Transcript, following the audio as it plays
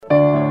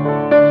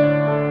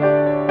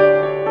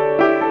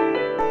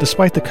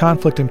Despite the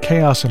conflict and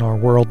chaos in our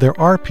world, there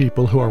are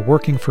people who are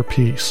working for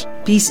peace.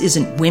 Peace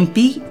isn't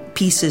wimpy.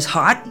 Peace is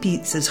hot.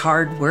 Peace is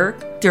hard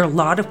work. There are a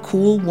lot of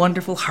cool,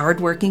 wonderful,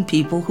 hardworking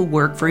people who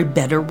work for a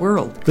better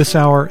world. This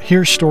hour,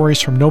 hear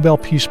stories from Nobel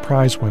Peace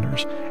Prize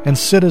winners and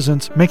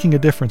citizens making a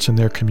difference in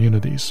their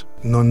communities.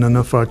 None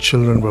of our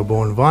children were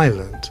born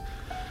violent.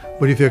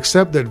 But if you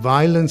accept that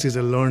violence is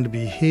a learned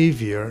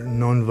behavior,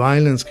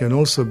 nonviolence can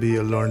also be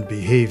a learned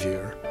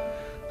behavior.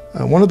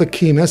 One of the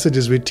key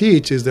messages we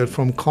teach is that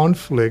from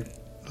conflict,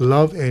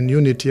 love and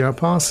unity are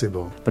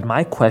possible. But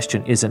my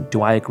question isn't,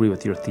 do I agree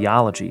with your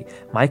theology?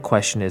 My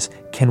question is,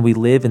 can we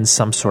live in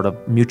some sort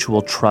of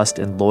mutual trust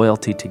and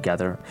loyalty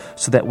together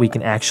so that we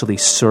can actually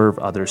serve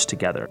others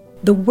together?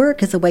 The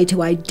work is a way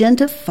to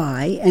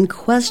identify and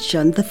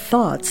question the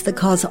thoughts that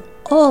cause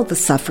all the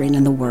suffering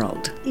in the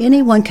world.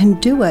 Anyone can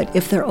do it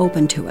if they're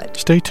open to it.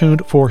 Stay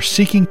tuned for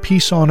Seeking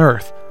Peace on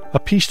Earth, a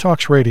Peace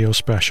Talks radio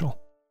special.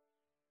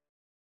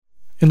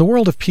 In the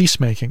world of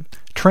peacemaking,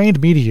 trained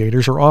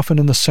mediators are often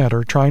in the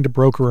center trying to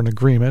broker an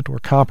agreement or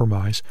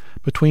compromise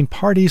between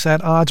parties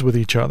at odds with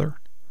each other.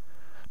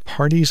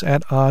 Parties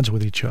at odds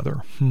with each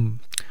other.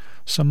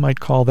 Some might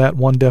call that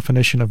one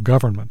definition of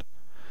government.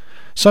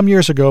 Some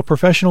years ago,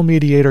 professional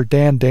mediator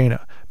Dan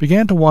Dana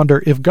began to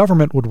wonder if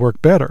government would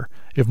work better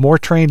if more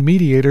trained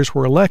mediators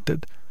were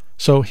elected.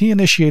 So he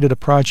initiated a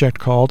project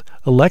called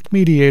Elect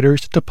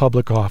Mediators to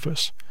Public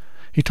Office.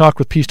 He talked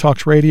with Peace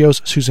Talks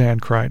Radio's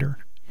Suzanne Kreider.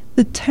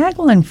 The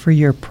tagline for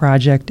your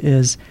project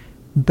is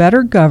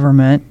Better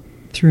Government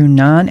Through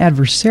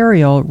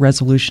Non-Adversarial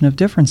Resolution of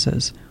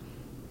Differences.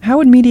 How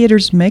would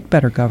mediators make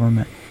better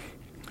government?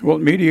 Well,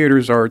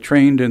 mediators are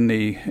trained in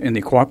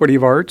the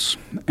cooperative arts,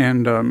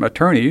 and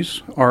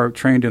attorneys are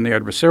trained in the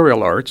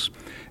adversarial arts.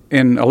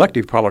 In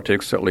elective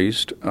politics, at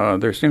least,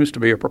 there seems to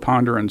be a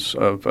preponderance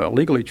of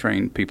legally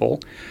trained people.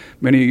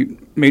 Many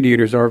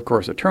mediators are, of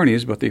course,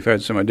 attorneys, but they've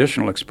had some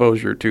additional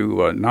exposure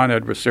to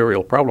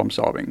non-adversarial problem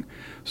solving.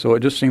 So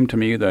it just seemed to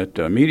me that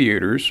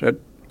mediators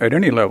at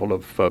any level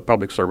of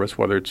public service,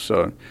 whether it's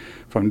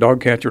from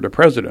dog catcher to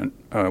president,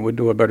 would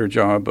do a better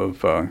job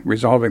of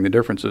resolving the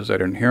differences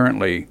that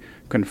inherently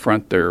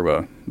confront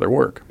their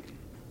work.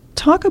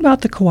 Talk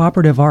about the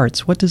cooperative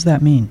arts. What does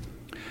that mean?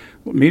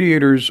 Well,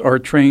 mediators are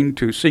trained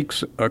to seek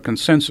a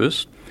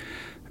consensus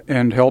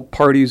and help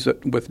parties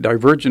with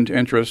divergent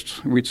interests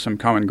reach some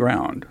common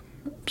ground.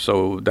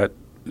 So that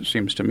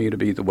seems to me to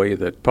be the way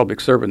that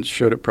public servants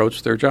should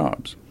approach their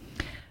jobs.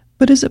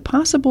 But is it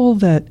possible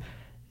that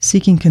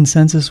seeking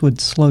consensus would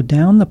slow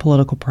down the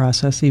political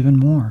process even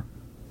more?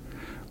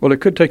 Well,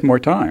 it could take more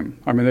time.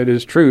 I mean, it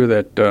is true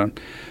that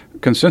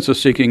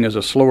consensus seeking is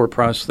a slower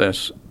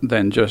process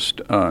than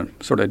just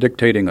sort of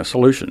dictating a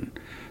solution.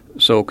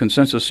 So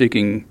consensus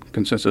seeking,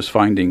 consensus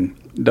finding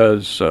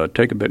does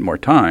take a bit more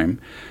time.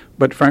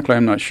 But frankly,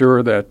 I'm not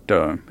sure that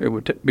it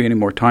would be any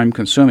more time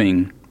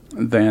consuming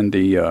than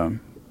the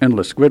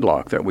endless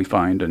gridlock that we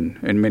find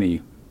in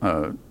many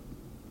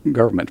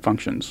government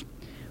functions.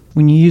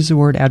 When you use the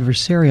word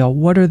adversarial,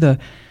 what are the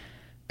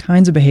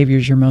kinds of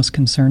behaviors you're most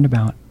concerned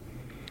about?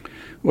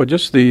 Well,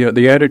 just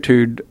the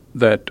attitude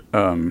that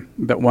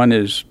that one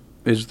is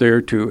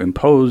there to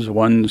impose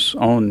one's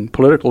own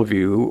political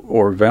view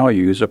or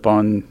values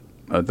upon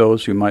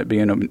those who might be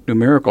in a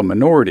numerical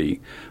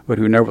minority, but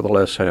who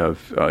nevertheless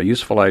have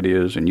useful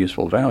ideas and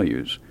useful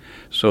values.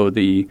 So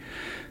the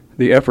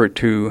effort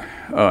to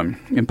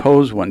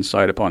impose one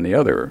side upon the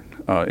other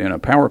in a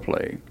power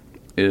play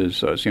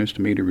seems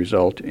to me to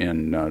result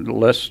in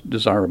less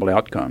desirable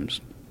outcomes.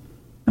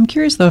 I'm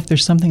curious, though, if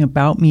there's something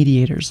about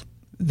mediators.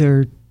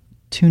 They're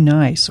too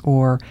nice,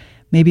 or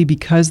maybe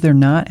because they're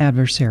not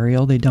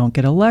adversarial, they don't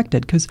get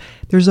elected. Because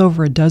there's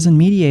over a dozen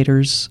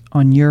mediators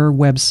on your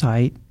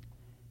website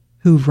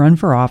who've run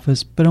for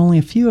office, but only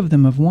a few of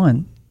them have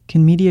won.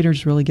 Can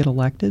mediators really get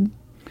elected?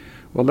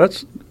 Well,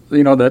 that's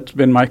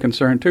been my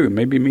concern too.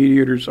 Maybe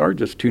mediators are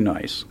just too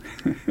nice.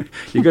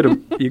 You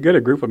get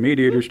a group of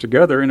mediators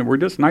together, and we're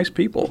just nice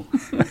people.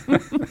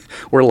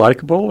 We're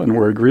likable and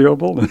we're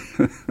agreeable,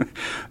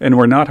 and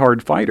we're not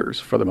hard fighters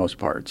for the most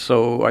part.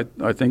 So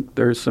I think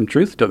there's some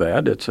truth to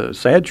that. It's a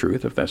sad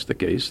truth, if that's the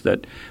case,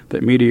 that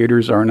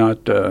mediators are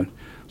not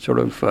sort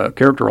of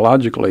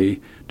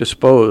characterologically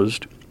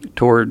disposed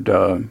toward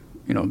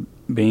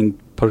being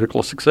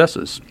political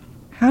successes.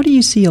 How do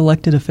you see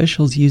elected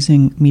officials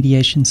using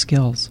mediation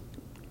skills?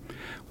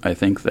 I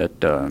think that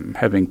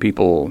having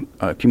people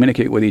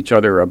communicate with each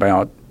other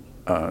about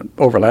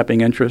overlapping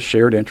interests,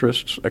 shared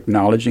interests,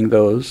 acknowledging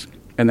those,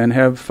 and then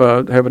have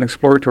an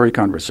exploratory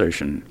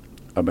conversation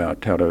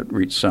about how to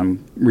reach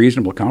some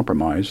reasonable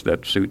compromise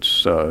that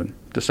suits, to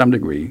some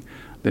degree,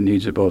 the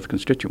needs of both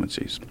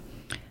constituencies.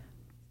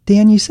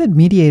 Dan, you said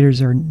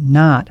mediators are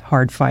not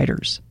hard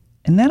fighters.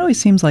 And that always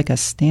seems like a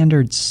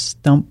standard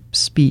stump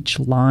speech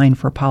line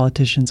for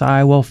politicians.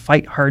 I will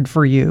fight hard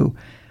for you.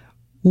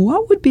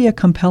 What would be a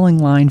compelling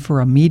line for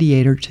a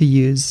mediator to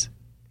use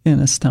in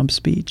a stump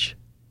speech?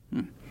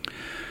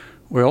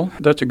 Well,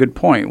 that's a good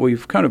point.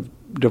 We've kind of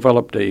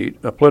developed a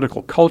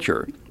political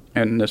culture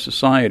in a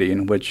society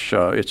in which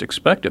it's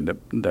expected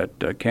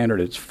that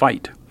candidates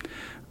fight,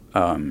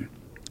 and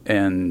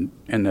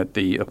that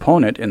the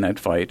opponent in that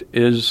fight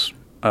is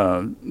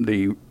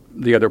the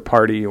other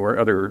party or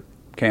other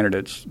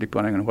candidates,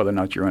 depending on whether or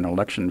not you're in an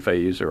election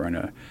phase or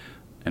in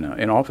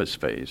an office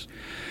phase.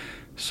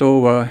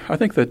 So I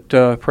think that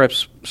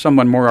perhaps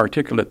someone more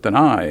articulate than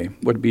I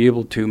would be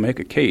able to make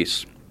a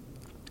case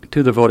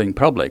to the voting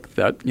public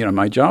that,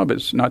 my job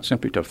is not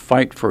simply to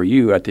fight for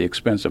you at the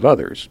expense of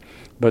others,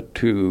 but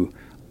to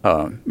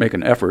make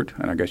an effort,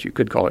 and I guess you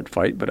could call it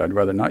fight, but I'd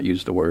rather not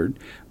use the word,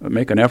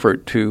 make an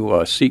effort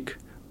to seek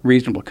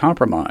reasonable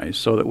compromise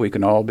so that we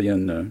can all be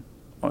on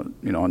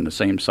the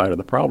same side of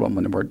the problem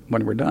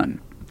when we're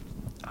done.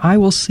 I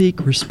will seek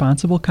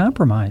responsible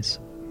compromise.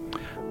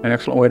 An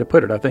excellent way to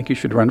put it. I think you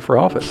should run for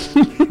office.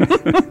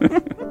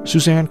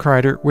 Suzanne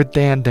Kryder with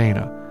Dan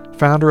Dana,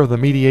 founder of the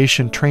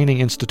Mediation Training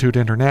Institute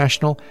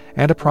International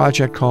and a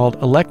project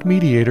called Elect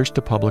Mediators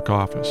to Public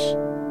Office.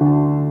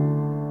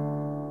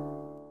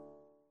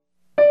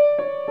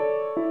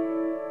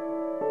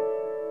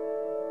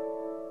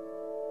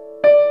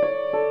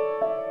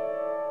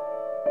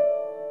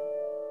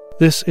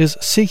 This is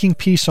Seeking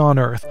Peace on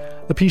Earth,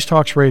 the Peace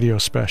Talks radio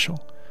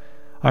special.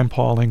 I'm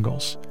Paul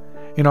Ingalls.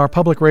 In our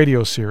public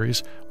radio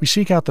series, we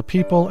seek out the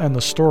people and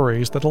the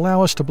stories that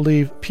allow us to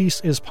believe peace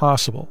is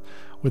possible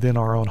within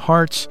our own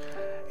hearts,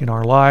 in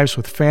our lives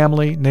with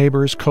family,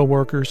 neighbors,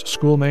 co-workers,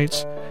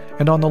 schoolmates,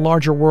 and on the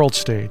larger world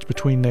stage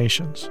between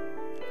nations.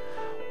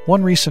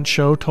 One recent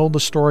show told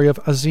the story of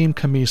Azim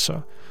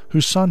Khamisa,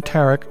 whose son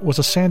Tarek was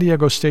a San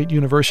Diego State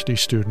University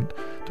student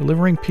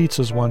delivering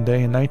pizzas one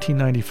day in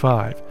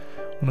 1995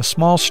 when a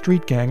small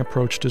street gang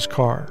approached his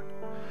car.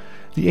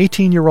 The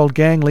 18-year-old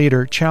gang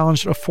leader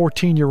challenged a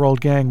 14-year-old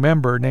gang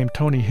member named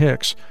Tony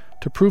Hicks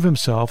to prove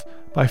himself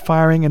by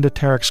firing into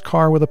Tarek's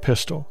car with a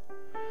pistol.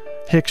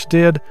 Hicks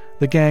did,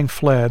 the gang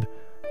fled.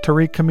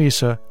 Tariq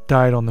Khamisa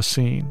died on the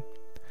scene.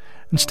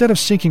 Instead of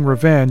seeking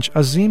revenge,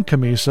 Azim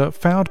Khamisa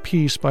found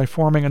peace by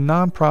forming a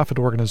non-profit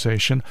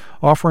organization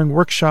offering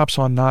workshops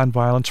on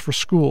nonviolence for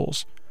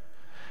schools.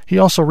 He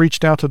also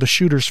reached out to the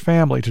shooter's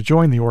family to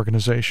join the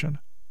organization.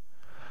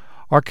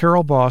 Our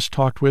Carol Boss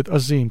talked with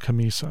Azim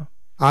Khamisa.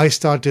 I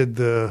started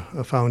the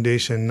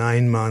foundation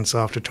 9 months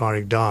after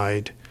Tariq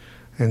died,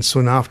 and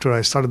soon after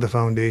I started the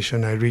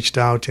foundation, I reached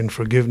out in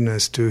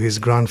forgiveness to his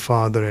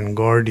grandfather and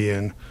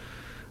guardian,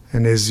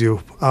 and as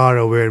you are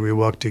aware, we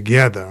worked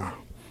together.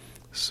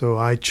 So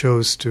I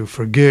chose to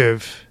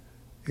forgive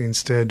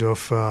instead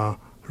of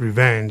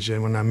revenge,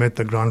 and when I met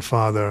the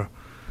grandfather,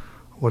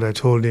 what I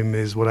told him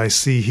is what I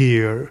see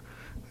here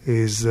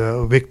is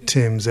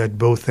victims at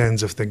both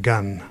ends of the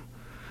gun.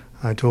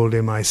 I told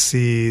him I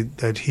see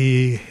that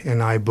he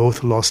and I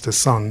both lost a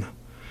son.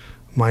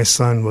 My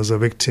son was a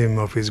victim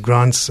of his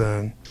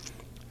grandson,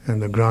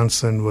 and the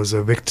grandson was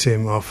a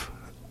victim of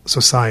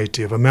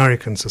society, of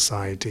American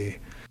society.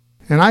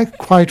 And I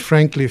quite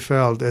frankly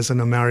felt as an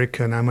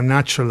American, I'm a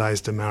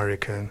naturalized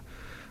American,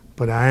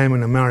 but I am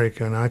an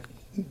American. I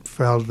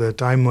felt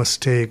that I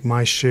must take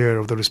my share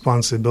of the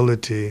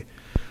responsibility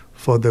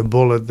for the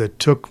bullet that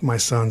took my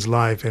son's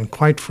life, and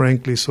quite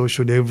frankly, so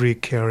should every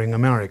caring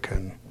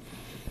American.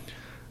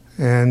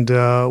 And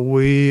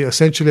we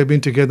essentially have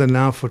been together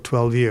now for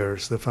 12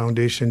 years. The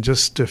foundation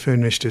just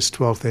finished its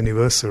 12th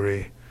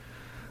anniversary.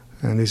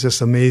 And it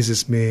just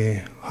amazes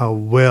me how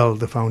well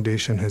the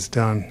foundation has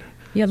done.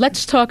 Yeah,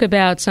 let's talk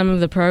about some of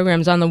the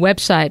programs on the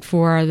website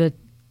for the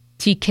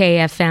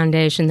TKF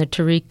Foundation, the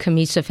Tariq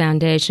Khamisa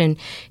Foundation.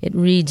 It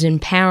reads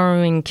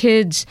Empowering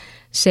Kids,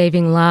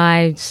 Saving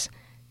Lives,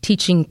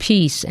 Teaching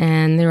Peace.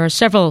 And there are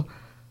several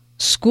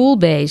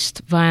school-based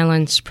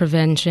violence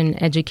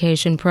prevention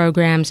education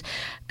programs.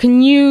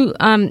 Can you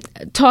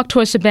talk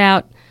to us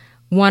about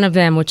one of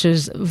them, which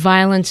is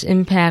Violence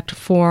Impact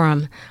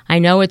Forum? I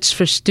know it's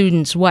for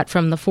students,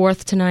 from the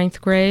 4th to 9th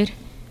grade?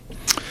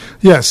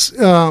 Yes.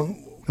 The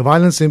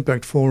Violence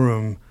Impact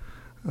Forum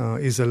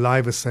is a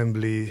live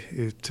assembly.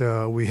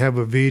 We have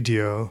a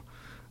video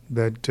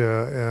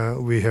that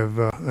we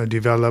have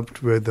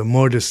developed where the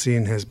murder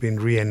scene has been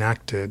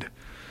reenacted.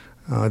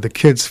 The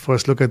kids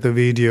first look at the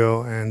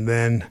video, and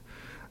then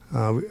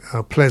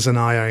Plez and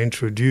I are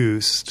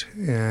introduced,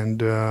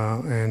 and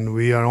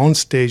we are on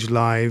stage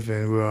live,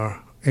 and we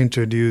are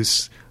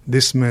introduced.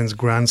 This man's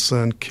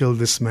grandson killed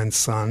this man's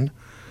son,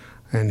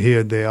 and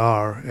here they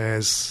are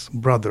as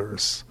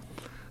brothers.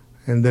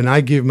 And then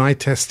I give my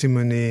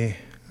testimony.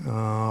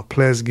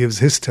 Plez gives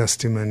his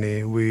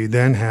testimony. We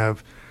then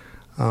have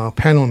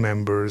panel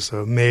members,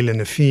 a male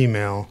and a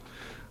female,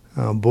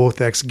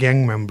 both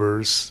ex-gang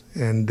members,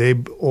 and they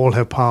all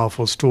have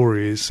powerful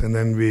stories. And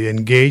then we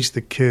engage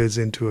the kids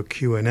into a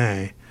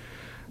Q&A.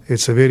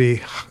 It's a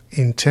very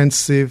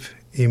intensive,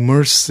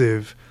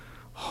 immersive,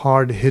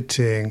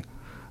 hard-hitting,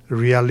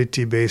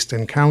 reality-based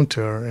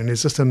encounter. And it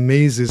just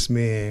amazes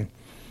me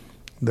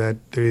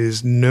that there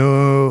is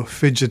no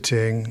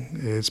fidgeting.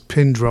 It's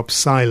pin-drop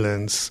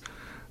silence.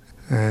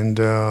 And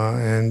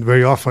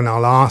very often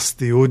I'll ask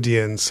the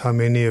audience, how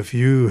many of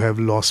you have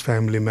lost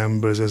family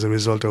members as a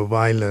result of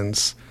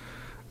violence?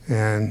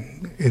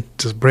 And it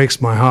just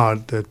breaks my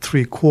heart that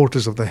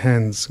 3/4 of the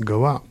hands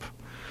go up.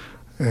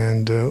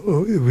 And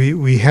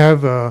we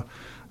have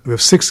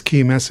 6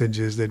 key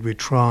messages that we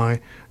try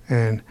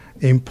and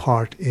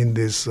impart in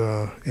these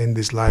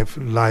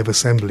live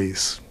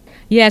assemblies.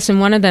 Yes, and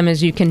one of them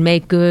is you can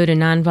make good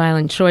and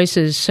nonviolent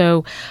choices.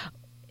 So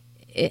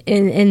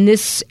in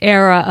this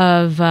era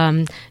of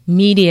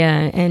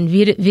media and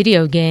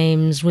video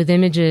games with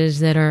images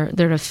that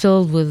are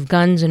filled with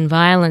guns and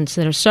violence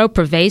that are so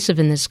pervasive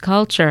in this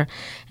culture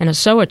and are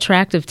so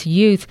attractive to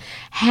youth,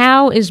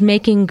 how is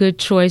making good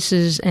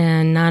choices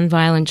and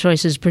nonviolent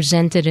choices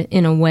presented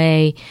in a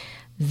way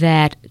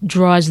that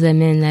draws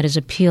them in, that is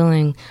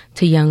appealing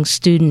to young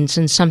students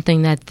and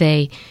something that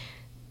they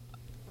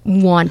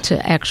want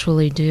to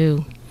actually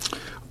do?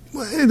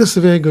 Well, that's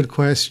a very good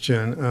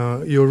question.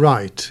 You're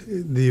right.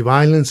 The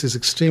violence is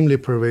extremely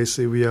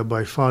pervasive. We are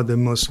by far the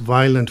most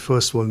violent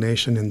first world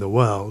nation in the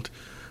world.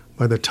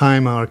 By the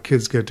time our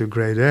kids get to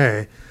grade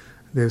A,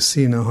 they've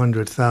seen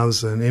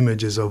 100,000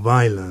 images of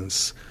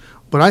violence.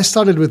 But I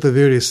started with a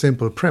very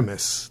simple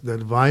premise,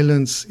 that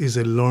violence is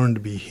a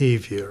learned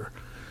behavior.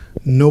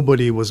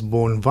 Nobody was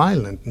born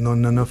violent.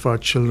 None of our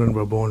children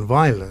were born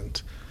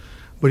violent.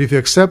 But if you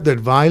accept that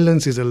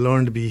violence is a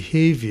learned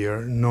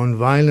behavior,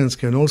 nonviolence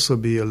can also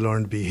be a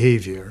learned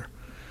behavior.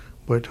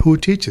 But who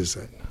teaches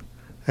it?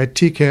 At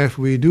TKF,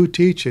 we do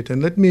teach it.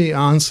 And let me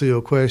answer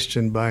your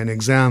question by an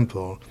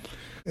example.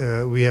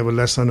 We have a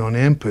lesson on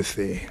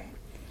empathy.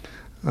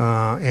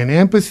 And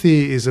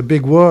empathy is a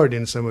big word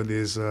in some of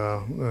these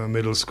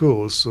middle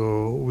schools.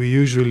 So we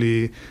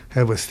usually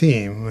have a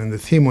theme. And the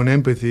theme on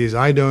empathy is,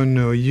 I don't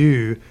know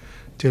you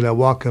till I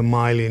walk a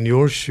mile in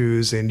your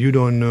shoes, and you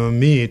don't know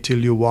me till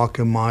you walk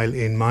a mile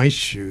in my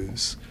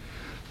shoes.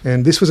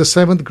 And this was a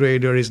 7th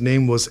grader. His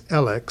name was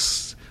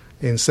Alex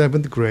in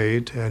 7th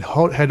grade, and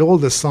had all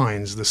the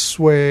signs, the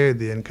sway,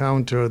 the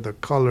encounter, the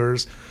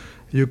colors.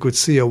 You could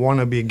see a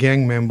wannabe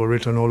gang member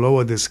written all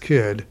over this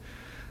kid.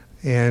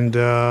 And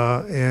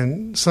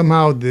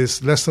somehow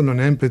this lesson on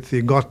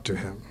empathy got to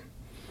him.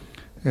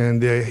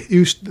 And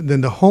then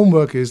the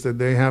homework is that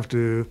they have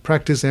to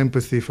practice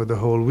empathy for the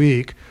whole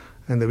week.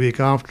 And the week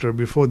after,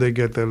 before they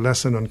get their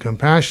lesson on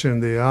compassion,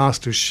 they are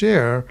asked to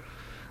share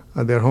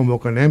their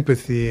homework on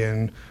empathy.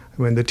 And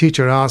when the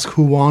teacher asked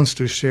who wants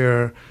to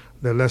share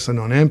the lesson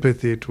on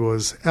empathy, it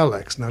was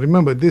Alex. Now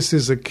remember, this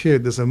is a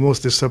kid that's the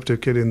most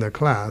disruptive kid in the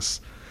class.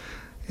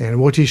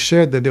 And what he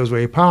shared that day was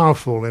very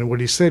powerful. And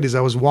what he said is,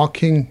 I was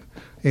walking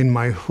in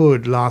my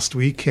hood last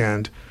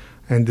weekend,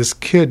 and this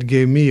kid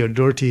gave me a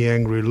dirty,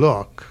 angry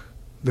look.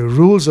 The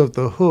rules of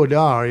the hood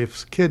are,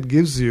 if a kid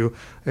gives you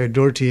a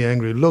dirty,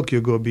 angry look,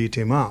 you go beat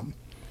him up.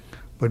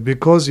 But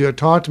because you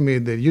taught me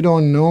that you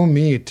don't know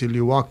me till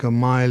you walk a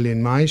mile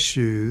in my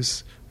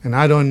shoes, and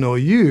I don't know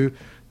you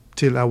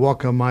till I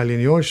walk a mile in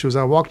your shoes,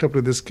 I walked up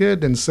to this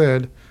kid and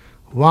said,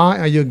 why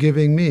are you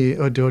giving me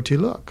a dirty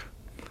look?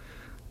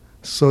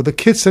 So the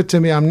kid said to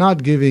me, I'm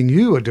not giving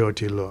you a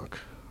dirty look.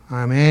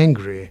 I'm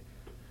angry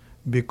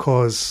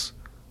because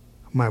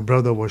my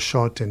brother was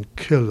shot and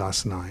killed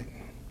last night.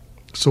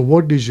 So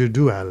what did you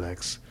do,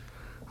 Alex?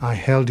 I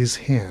held his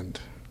hand.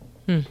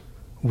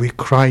 We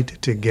cried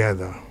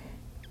together.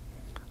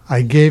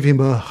 I gave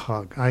him a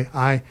hug.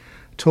 I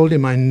told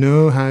him, I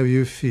know how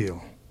you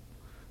feel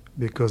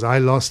because I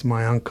lost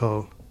my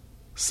uncle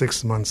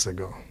 6 months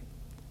ago.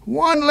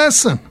 One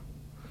lesson.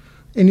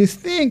 And you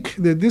think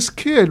that this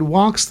kid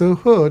walks the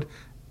hood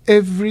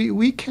every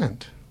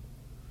weekend.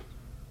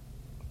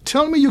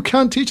 Tell me you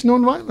can't teach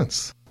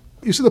nonviolence.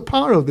 You see the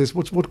power of this.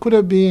 What could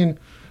have been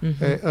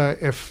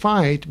a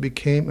fight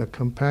became a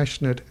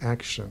compassionate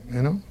action,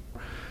 you know?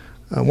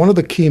 One of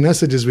the key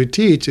messages we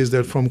teach is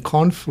that from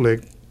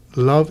conflict,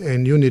 love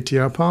and unity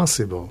are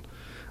possible.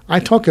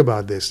 I talk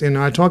about this.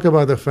 I talk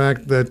about the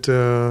fact that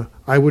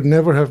I would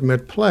never have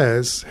met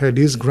Ples had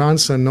his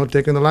grandson not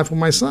taken the life of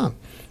my son.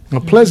 Now,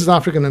 Ples is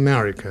African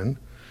American.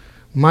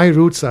 My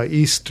roots are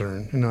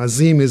Eastern.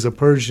 Azim is a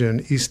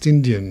Persian East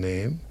Indian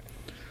name.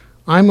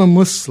 I'm a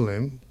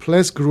Muslim.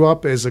 Ples grew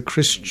up as a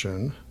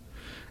Christian.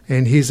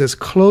 And he's as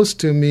close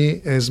to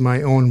me as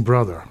my own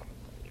brother.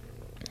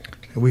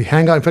 We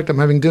hang out. In fact, I'm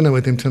having dinner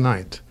with him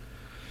tonight.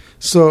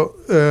 So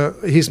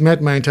he's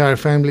met my entire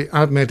family.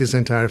 I've met his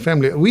entire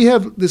family. We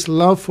have this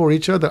love for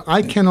each other.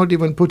 I cannot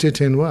even put it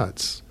in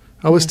words.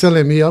 I was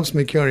telling him he helps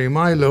me carry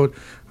my load.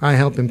 I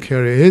help him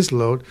carry his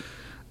load.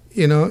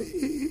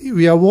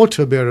 We are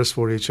water bearers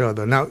for each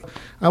other. Now,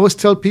 I always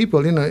tell people,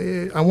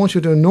 I want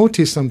you to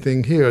notice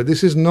something here.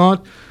 This is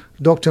not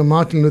Dr.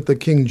 Martin Luther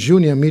King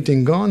Jr.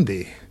 meeting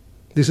Gandhi.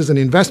 This is an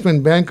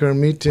investment banker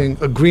meeting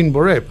a Green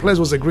Beret. Ples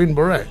was a Green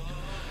Beret.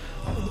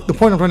 The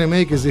point I'm trying to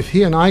make is if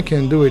he and I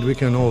can do it, we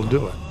can all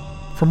do it.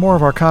 For more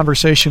of our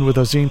conversation with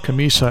Azim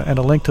Khamisa and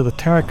a link to the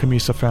Tariq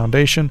Khamisa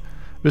Foundation,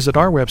 visit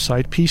our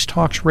website,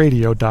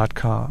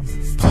 peacetalksradio.com.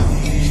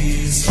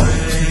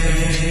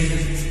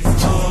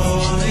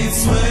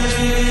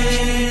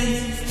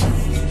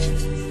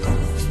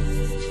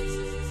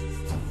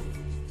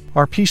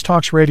 Our Peace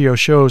Talks radio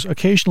shows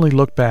occasionally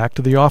look back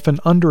to the often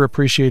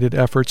underappreciated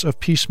efforts of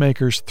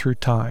peacemakers through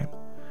time.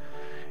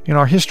 In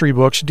our history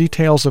books,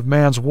 details of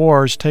man's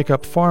wars take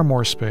up far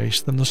more space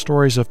than the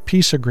stories of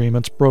peace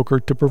agreements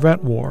brokered to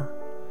prevent war.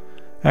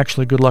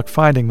 Actually, good luck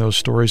finding those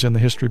stories in the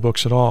history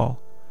books at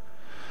all.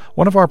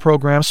 One of our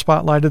programs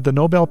spotlighted the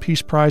Nobel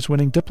Peace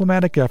Prize-winning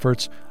diplomatic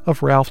efforts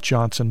of Ralph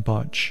Johnson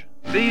Bunche.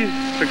 These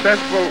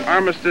successful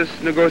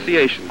armistice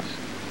negotiations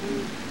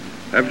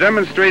have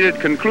demonstrated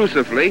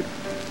conclusively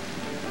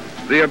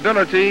the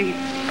ability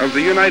of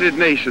the United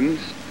Nations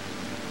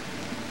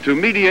to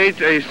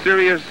mediate a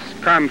serious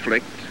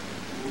conflict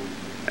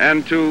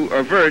and to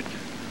avert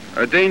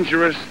a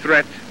dangerous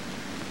threat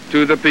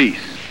to the peace.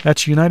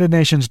 That's United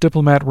Nations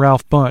diplomat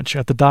Ralph Bunche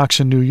at the docks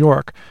in New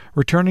York,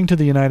 returning to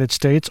the United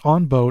States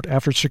on boat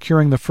after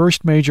securing the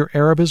first major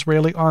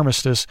Arab-Israeli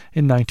armistice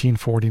in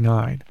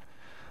 1949.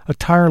 A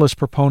tireless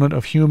proponent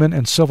of human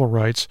and civil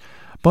rights,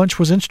 Bunche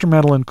was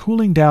instrumental in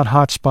cooling down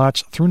hot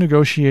spots through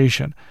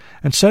negotiation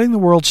and setting the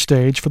world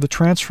stage for the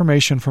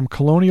transformation from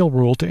colonial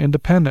rule to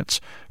independence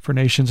for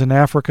nations in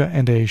Africa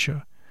and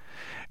Asia.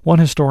 One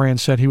historian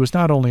said he was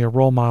not only a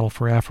role model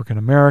for African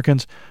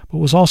Americans, but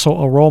was also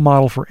a role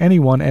model for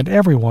anyone and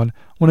everyone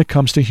when it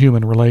comes to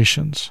human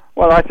relations.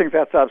 Well, I think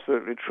that's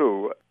absolutely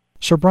true.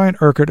 Sir Brian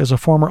Urquhart is a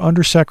former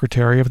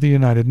Undersecretary of the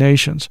United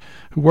Nations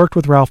who worked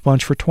with Ralph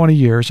Bunche for 20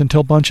 years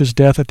until Bunche's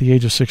death at the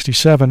age of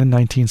 67 in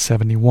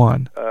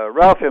 1971.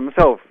 Ralph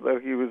himself, though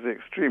he was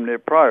extremely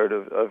proud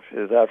of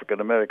his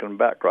African-American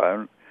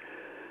background,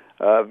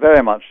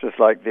 very much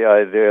disliked the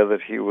idea that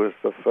he was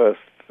the first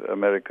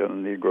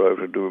American Negro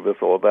to do this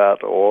or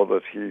that, or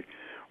that he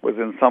was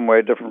in some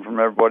way different from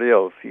everybody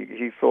else.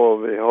 He saw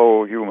the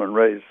whole human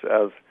race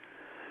as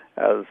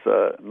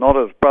not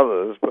as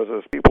brothers, but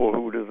as people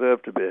who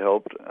deserve to be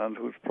helped and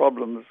whose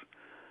problems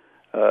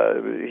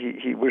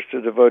he wished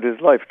to devote his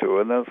life to,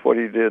 and that's what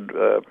he did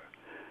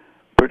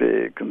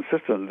pretty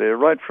consistently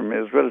right from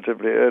his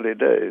relatively early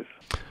days.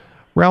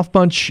 Ralph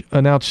Bunche,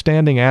 an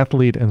outstanding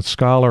athlete and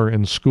scholar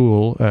in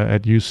school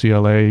at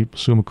UCLA,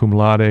 summa cum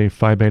laude,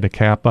 Phi Beta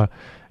Kappa,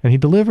 and he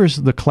delivers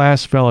the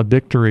class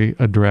valedictory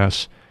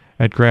address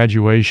at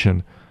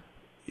graduation.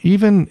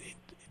 Even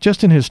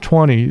just in his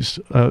 20s,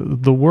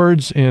 the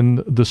words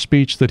in the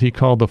speech that he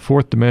called the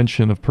fourth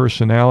dimension of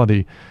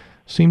personality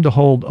seem to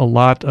hold a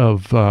lot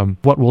of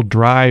what will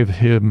drive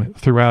him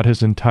throughout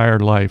his entire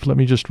life. Let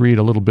me just read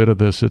a little bit of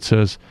this. It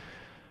says,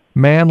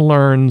 "Man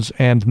learns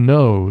and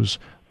knows,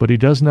 but he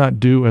does not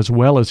do as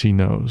well as he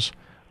knows.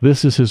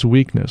 This is his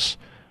weakness.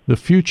 The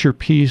future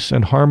peace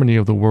and harmony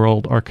of the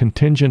world are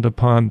contingent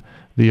upon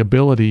the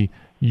ability,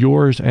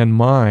 yours and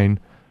mine,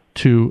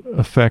 to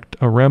effect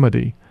a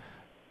remedy."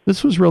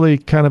 This was really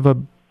kind of a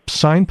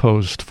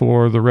signpost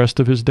for the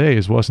rest of his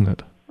days, wasn't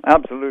it?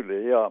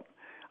 Absolutely, yeah.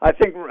 I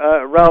think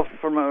Ralph,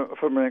 from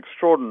an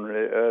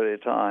extraordinary early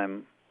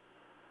time,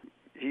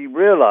 he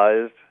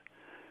realized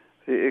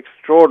the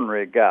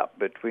extraordinary gap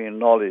between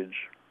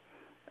knowledge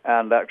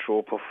and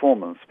actual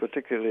performance,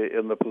 particularly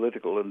in the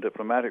political and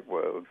diplomatic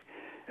world.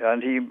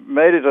 And he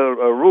made it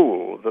a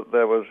rule that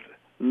there was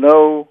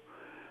no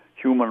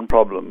human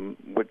problem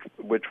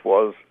which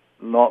was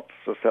not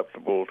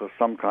susceptible to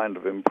some kind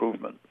of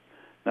improvement,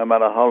 no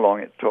matter how long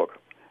it took,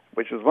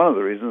 which is one of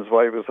the reasons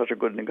why he was such a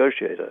good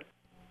negotiator.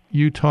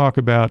 You talk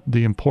about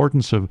the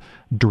importance of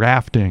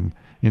drafting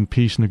in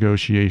peace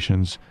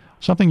negotiations,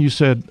 something you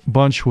said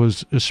Bunche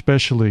was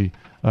especially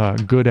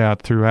good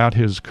at throughout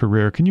his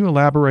career. Can you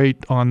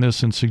elaborate on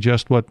this and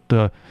suggest what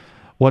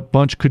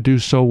Bunche could do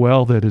so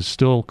well that is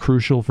still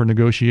crucial for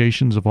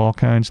negotiations of all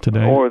kinds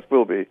today? Always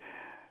will be.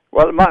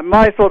 Well,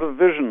 my sort of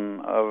vision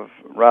of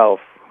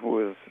Ralph,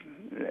 who is,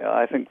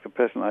 I think, the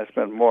person I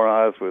spent more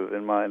hours with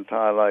in my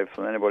entire life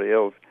than anybody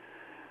else,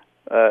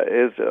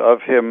 is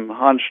of him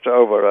hunched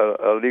over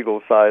a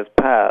legal-sized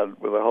pad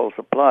with a whole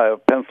supply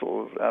of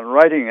pencils and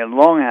writing in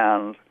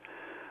longhand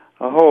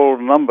a whole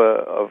number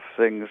of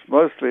things,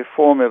 mostly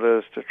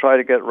formulas to try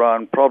to get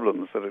around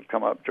problems that had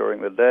come up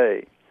during the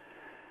day.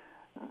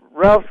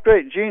 Ralph's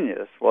great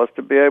genius was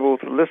to be able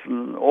to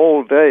listen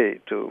all day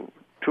to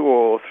 2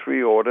 or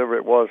 3 or whatever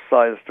it was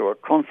sides to a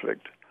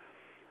conflict,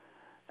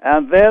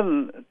 and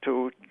then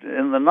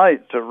in the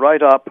night to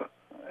write up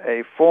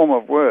a form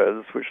of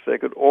words which they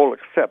could all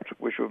accept,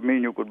 which would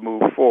mean you could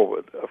move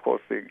forward. Of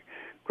course, the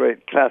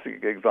great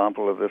classic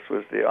example of this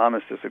was the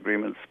armistice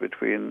agreements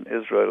between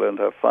Israel and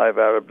her 5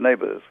 Arab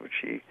neighbors, which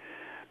he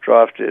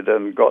drafted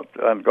and got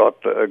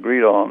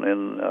agreed on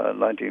in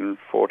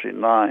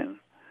 1949.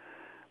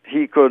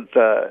 He could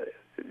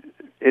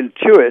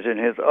intuit in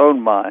his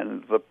own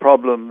mind the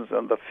problems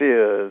and the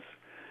fears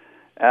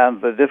and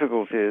the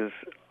difficulties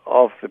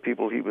of the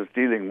people he was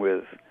dealing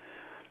with,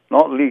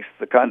 not least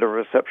the kind of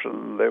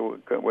reception they were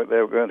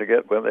going to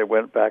get when they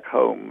went back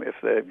home if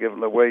they had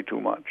given away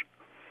too much.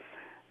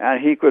 And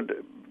he could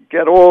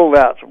get all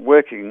that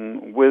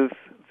working with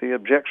the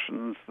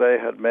objections they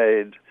had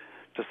made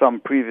to some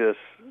previous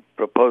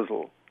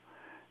proposal.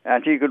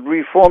 And he could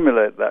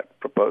reformulate that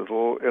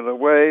proposal in a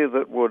way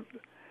that would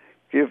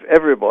give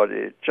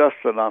everybody just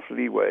enough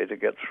leeway to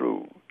get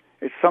through.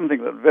 It's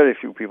something that very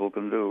few people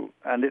can do.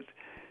 And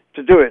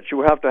to do it,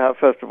 you have to have,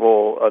 first of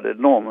all, an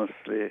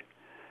enormously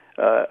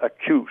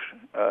acute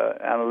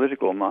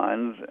analytical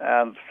mind,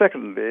 and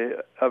secondly,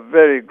 a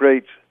very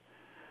great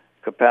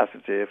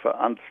capacity for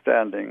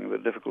understanding the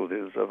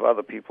difficulties of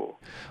other people.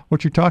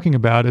 What you're talking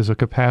about is a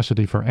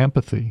capacity for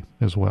empathy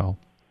as well.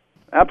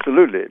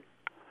 Absolutely.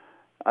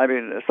 I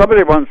mean,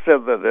 somebody once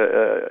said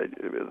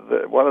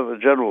that one of the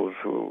generals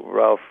who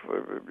Ralph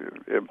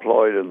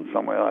employed in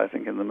somewhere, I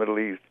think in the Middle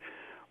East,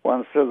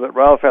 once said that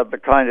Ralph had the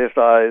kindest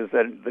eyes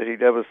that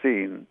he'd ever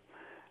seen.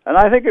 And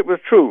I think it was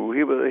true.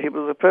 He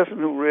was a person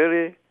who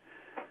really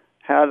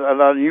had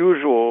an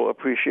unusual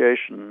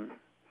appreciation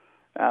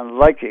and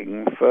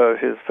liking for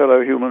his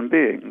fellow human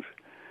beings.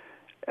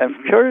 And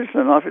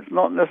curiously enough, it's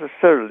not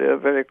necessarily a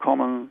very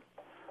common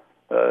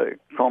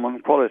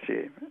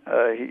quality.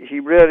 He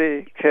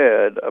really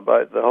cared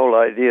about the whole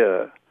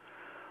idea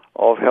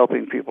of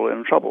helping people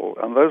in trouble,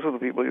 and those were the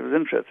people he was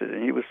interested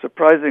in. He was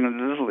surprisingly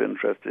little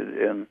interested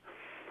in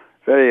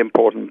very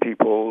important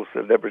people,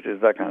 celebrities,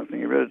 that kind of thing.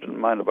 He really didn't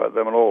mind about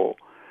them at all.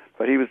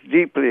 But he was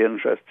deeply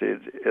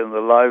interested in the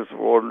lives of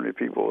ordinary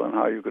people and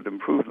how you could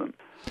improve them.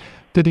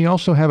 Did he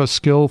also have a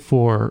skill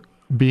for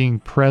being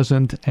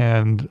present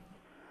and,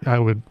 I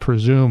would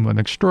presume, an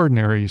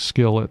extraordinary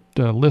skill at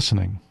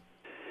listening?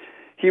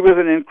 He was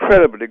an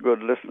incredibly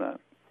good listener.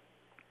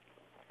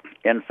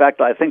 In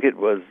fact, I think it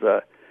was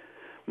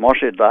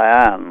Moshe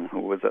Dayan, who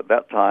was at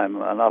that time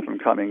an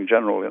up-and-coming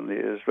general in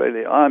the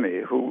Israeli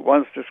army, who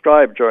once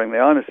described during the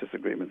armistice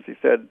agreements, he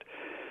said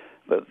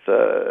that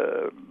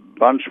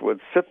Bunch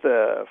would sit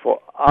there for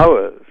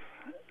hours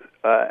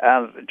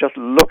and just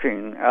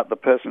looking at the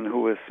person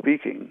who was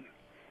speaking,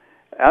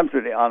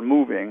 absolutely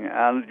unmoving,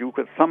 and you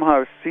could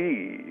somehow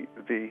see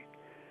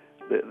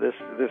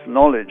this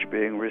knowledge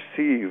being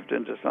received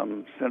into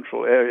some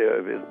central area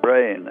of his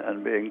brain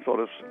and being sort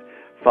of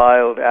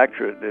filed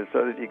accurately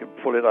so that he could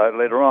pull it out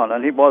later on.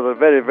 And he was a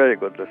very, very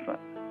good listener.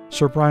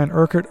 Sir Brian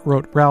Urquhart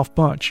wrote Ralph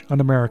Bunche, An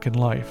American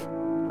Life.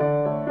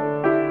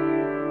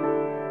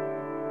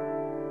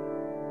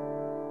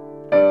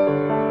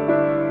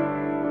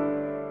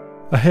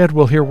 Ahead,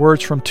 we'll hear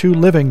words from two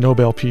living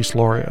Nobel Peace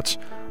Laureates,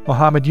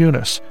 Muhammad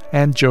Yunus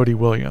and Jody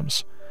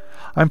Williams.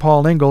 I'm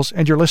Paul Ingalls,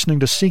 and you're listening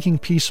to Seeking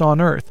Peace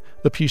on Earth,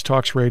 the Peace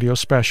Talks radio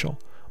special.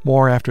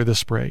 More after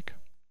this break.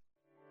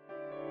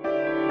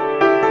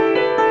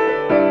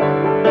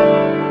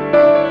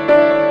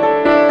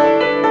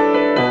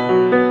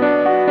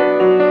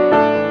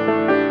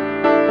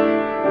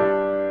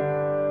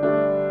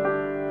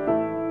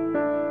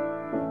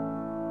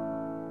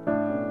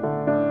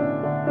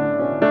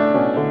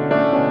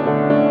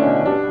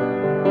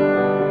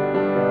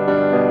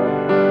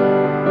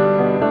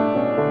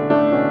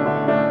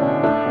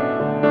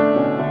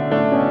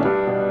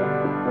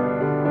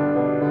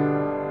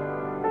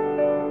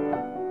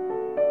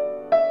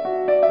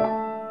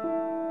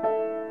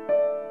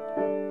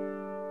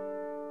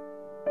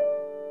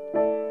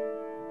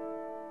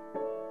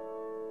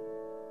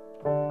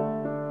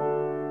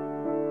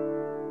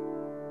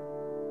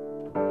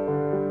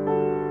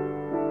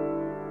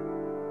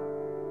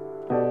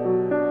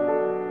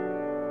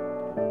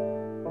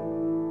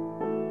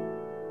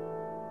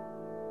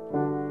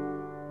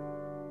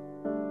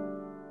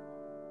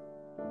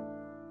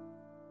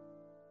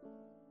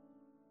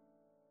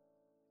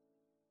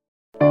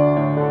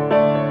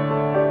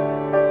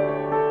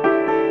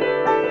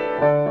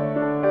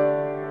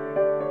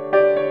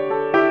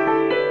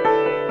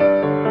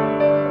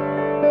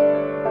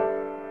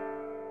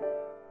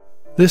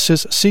 This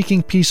is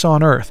Seeking Peace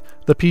on Earth,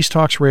 the Peace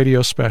Talks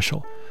radio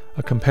special,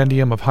 a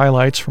compendium of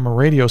highlights from a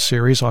radio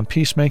series on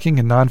peacemaking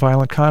and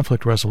nonviolent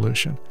conflict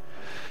resolution.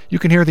 You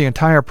can hear the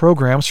entire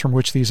programs from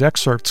which these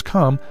excerpts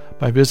come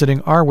by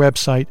visiting our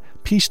website,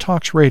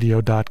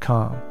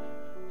 peacetalksradio.com.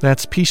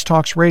 That's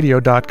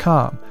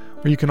peacetalksradio.com,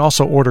 where you can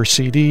also order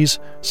CDs,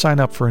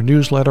 sign up for a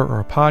newsletter or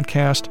a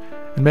podcast,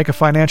 and make a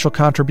financial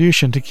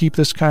contribution to keep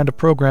this kind of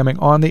programming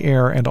on the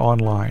air and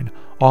online,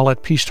 all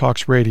at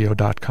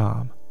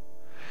peacetalksradio.com.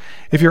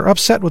 If you're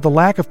upset with the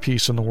lack of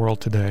peace in the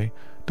world today,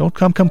 don't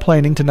come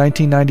complaining to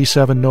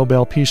 1997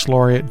 Nobel Peace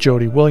Laureate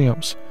Jody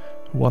Williams,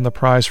 who won the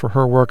prize for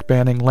her work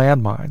banning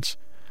landmines.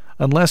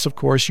 Unless, of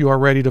course, you are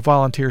ready to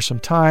volunteer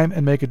some time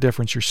and make a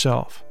difference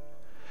yourself.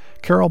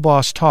 Carol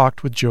Boss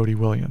talked with Jody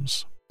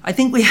Williams. I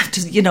think we have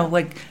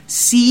to,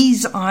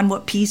 seize on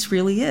what peace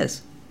really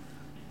is.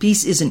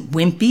 Peace isn't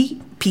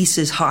wimpy. Peace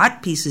is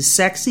hot. Peace is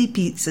sexy.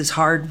 Peace is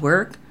hard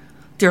work.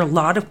 There are a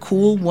lot of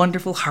cool,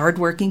 wonderful,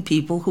 hardworking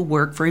people who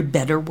work for a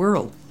better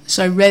world.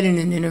 So I read in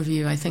an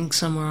interview, I think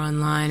somewhere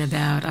online,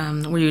 about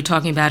where you were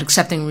talking about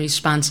accepting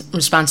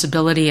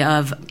responsibility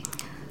of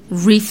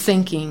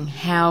rethinking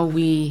how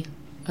we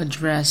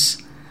address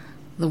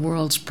the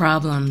world's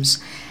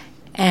problems.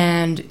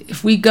 And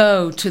if we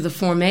go to the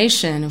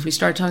formation, if we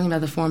start talking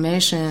about the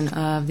formation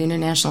of the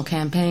international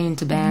campaign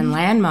to ban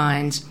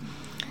landmines,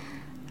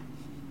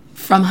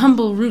 from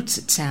humble roots,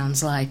 it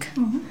sounds like.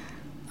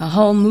 A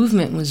whole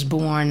movement was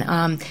born.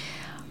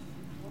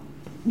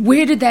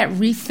 Where did that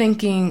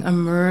rethinking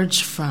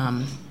emerge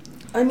from?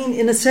 I mean,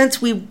 in a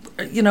sense,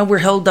 we're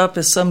held up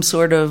as some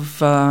sort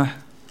of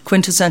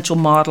quintessential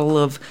model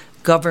of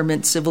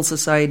government civil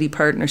society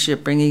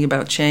partnership bringing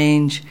about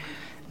change,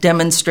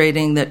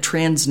 demonstrating that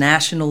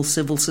transnational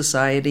civil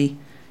society,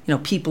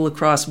 people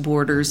across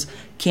borders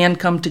can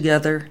come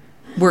together,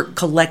 work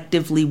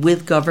collectively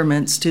with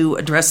governments to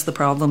address the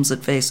problems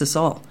that face us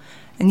all.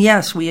 And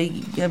yes,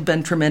 we have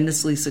been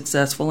tremendously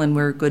successful and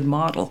we're a good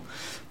model.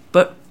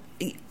 But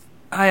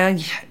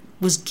I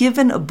was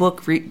given a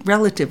book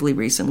relatively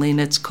recently, and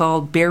it's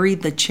called Bury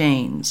the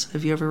Chains.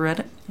 Have you ever read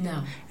it?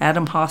 No.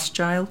 Adam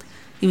Hochschild.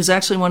 He was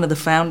actually one of the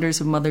founders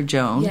of Mother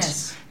Jones.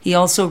 Yes. He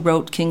also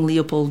wrote King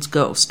Leopold's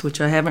Ghost,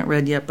 which I haven't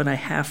read yet, but I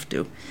have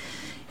to.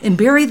 And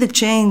Bury the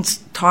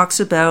Chains talks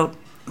about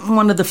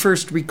one of the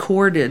first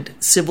recorded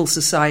civil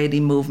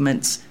society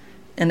movements,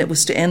 and it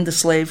was to end the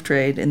slave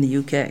trade in the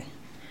UK.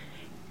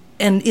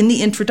 And in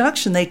the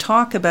introduction, they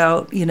talk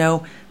about,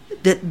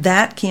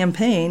 that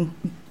campaign,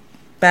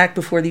 back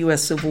before the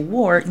U.S. Civil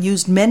War,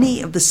 used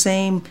many of the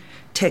same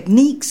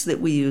techniques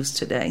that we use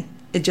today.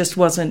 It just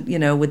wasn't,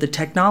 with the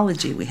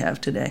technology we have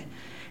today.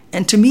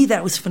 And to me,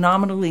 that was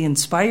phenomenally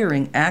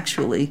inspiring,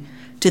 actually,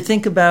 to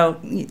think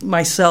about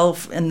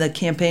myself and the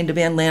campaign to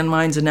ban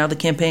landmines and now the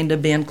campaign to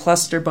ban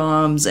cluster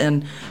bombs,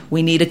 and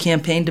we need a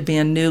campaign to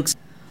ban nukes.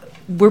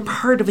 We're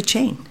part of a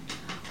chain.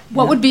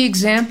 What would be an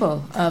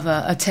example of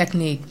a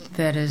technique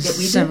that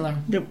is similar?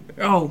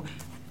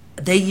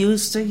 They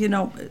used,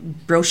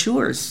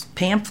 brochures,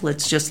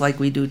 pamphlets, just like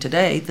we do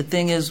today. The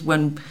thing is,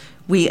 when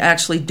we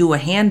actually do a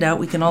handout,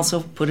 we can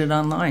also put it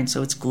online,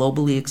 so it's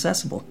globally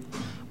accessible.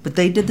 But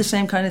they did the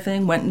same kind of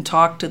thing, went and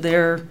talked to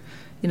their,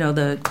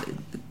 the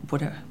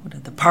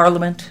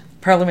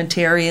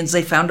parliamentarians.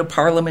 They found a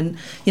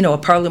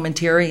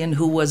parliamentarian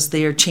who was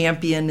their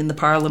champion in the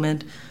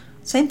parliament.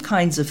 Same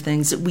kinds of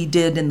things that we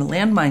did in the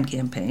landmine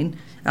campaign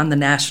on the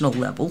national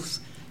levels,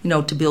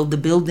 to build the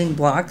building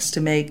blocks to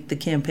make the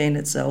campaign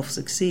itself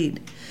succeed.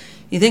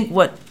 You think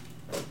what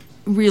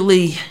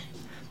really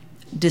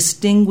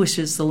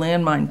distinguishes the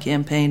landmine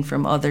campaign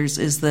from others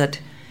is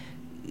that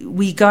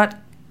we got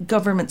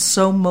governments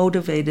so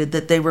motivated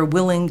that they were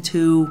willing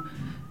to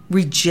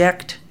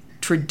reject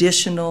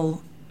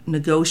traditional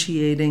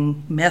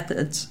negotiating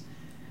methods,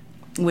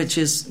 which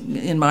is,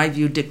 in my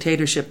view,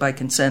 dictatorship by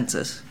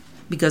consensus.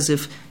 Because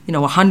if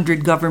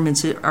 100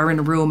 governments are in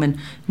a room and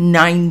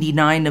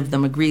 99 of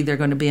them agree they're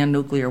going to ban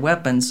nuclear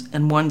weapons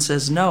and one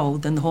says no,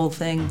 then the whole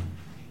thing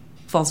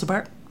falls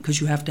apart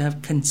because you have to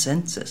have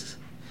consensus.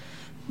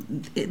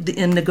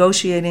 In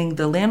negotiating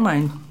the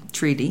landmine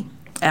treaty,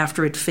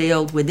 after it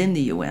failed within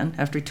the UN,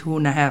 after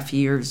 2.5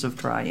 years of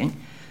trying,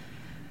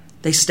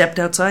 they stepped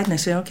outside and they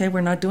said, okay,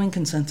 we're not doing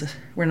consensus.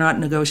 We're not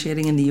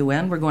negotiating in the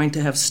UN. We're going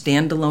to have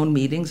standalone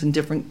meetings in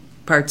different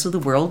parts of the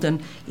world, and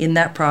in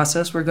that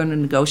process, we're going to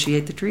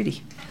negotiate the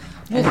treaty.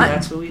 And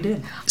that's what we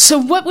did. So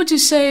what would you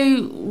say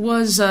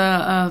was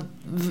a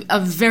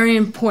very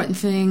important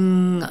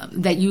thing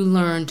that you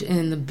learned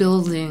in the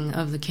building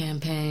of the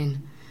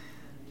campaign?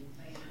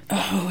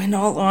 Oh, in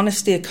all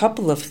honesty, a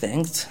couple of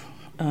things.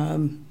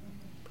 That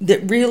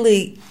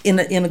really, in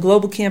a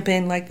global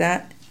campaign like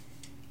that,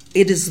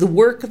 it is the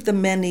work of the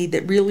many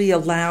that really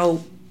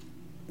allow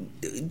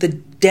the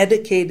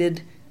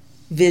dedicated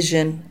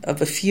vision of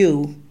a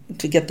few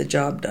to get the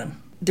job done.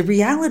 The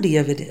reality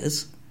of it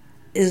is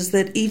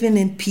that even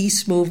in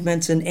peace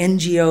movements and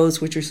NGOs,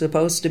 which are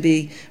supposed to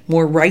be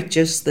more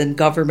righteous than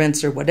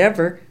governments or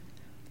whatever,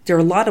 there are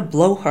a lot of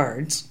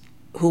blowhards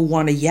who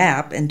want to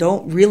yap and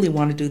don't really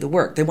want to do the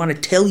work. They want to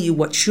tell you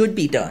what should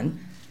be done,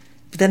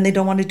 but then they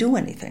don't want to do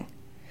anything.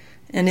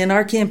 And in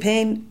our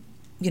campaign,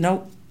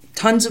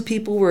 tons of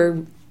people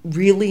were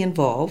really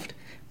involved,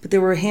 but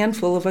there were a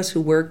handful of us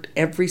who worked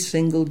every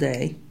single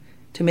day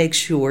to make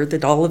sure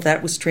that all of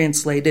that was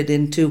translated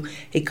into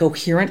a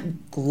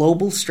coherent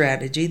global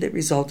strategy that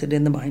resulted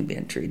in the Mine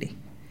Ban Treaty.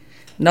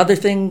 Another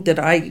thing that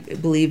I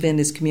believe in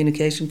is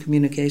communication,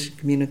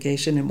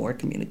 and more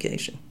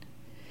communication.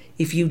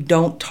 If you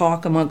don't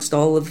talk amongst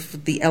all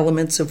of the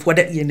elements of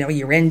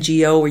your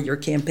NGO or your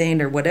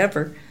campaign or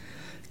whatever,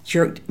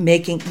 you're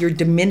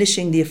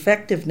diminishing the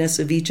effectiveness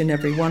of each and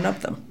every one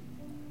of them.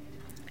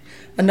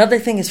 Another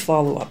thing is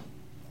follow-up.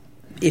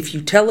 If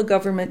you tell a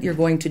government you're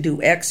going to do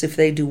X, if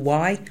they do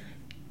Y,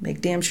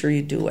 make damn sure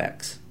you do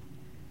X.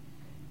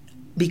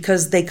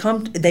 Because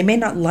they may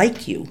not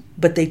like you,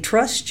 but they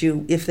trust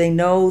you if they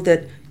know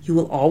that you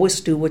will always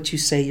do what you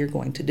say you're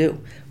going to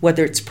do.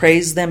 Whether it's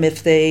praise them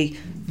if they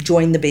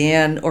join the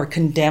ban or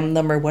condemn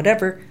them or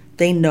whatever,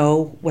 they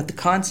know what the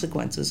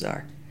consequences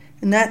are.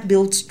 And that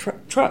builds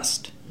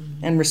trust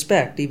and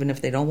respect, even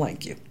if they don't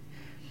like you.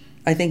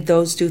 I think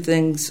those two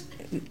things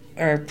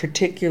are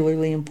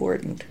particularly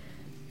important.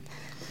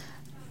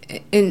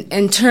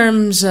 In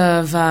terms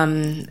of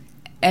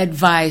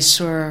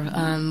advice or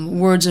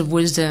words of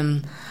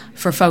wisdom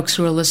for folks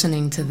who are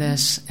listening to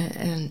this,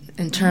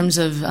 in terms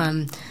of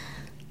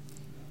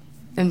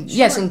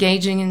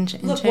engaging in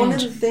change. Look, one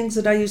of the things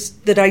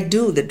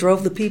that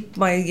drove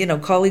my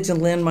colleagues in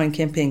Landmine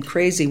Campaign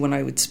crazy when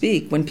I would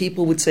speak, when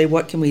people would say,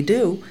 "What can we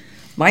do?"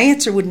 My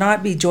answer would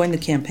not be join the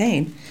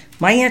campaign.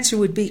 My answer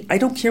would be, I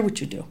don't care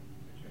what you do.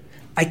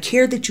 I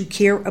care that you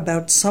care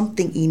about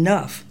something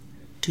enough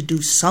to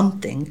do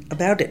something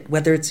about it,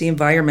 whether it's the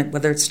environment,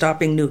 whether it's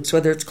stopping nukes,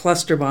 whether it's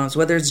cluster bombs,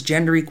 whether it's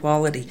gender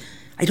equality.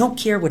 I don't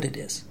care what it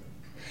is.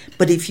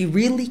 But if you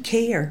really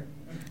care,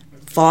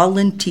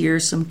 volunteer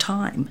some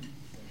time.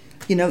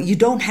 You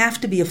don't have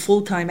to be a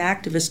full-time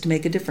activist to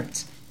make a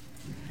difference.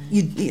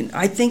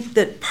 I think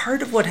that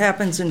part of what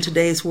happens in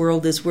today's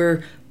world is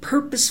we're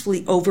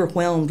purposefully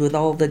overwhelmed with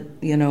all the,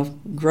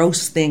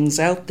 gross things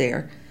out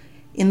there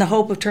in the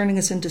hope of turning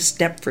us into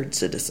Stepford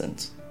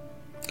citizens,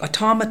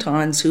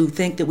 automatons who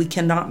think that we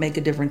cannot make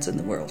a difference in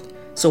the world.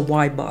 So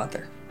why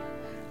bother?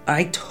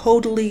 I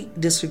totally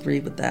disagree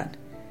with that.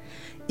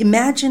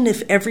 Imagine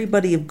if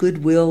everybody of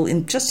goodwill,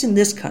 just in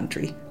this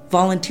country,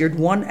 volunteered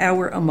 1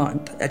 hour a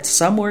month at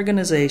some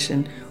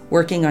organization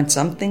working on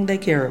something they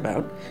care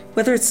about,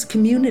 whether it's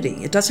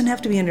community, it doesn't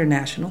have to be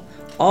international.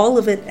 All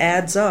of it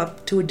adds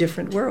up to a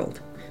different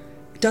world.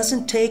 It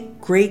doesn't take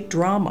great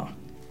drama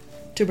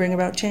to bring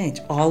about change.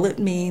 All it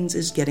means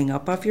is getting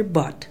up off your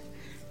butt,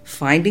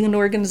 finding an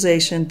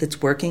organization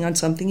that's working on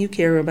something you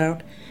care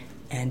about,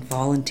 and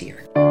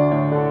volunteer.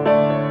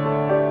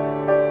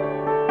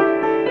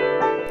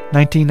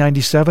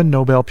 1997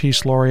 Nobel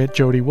Peace Laureate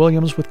Jody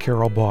Williams with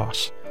Carol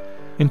Boss.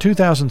 In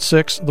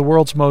 2006, the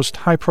world's most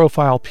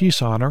high-profile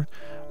peace honor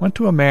went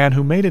to a man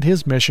who made it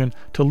his mission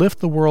to lift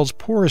the world's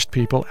poorest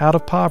people out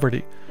of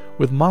poverty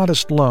with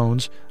modest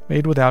loans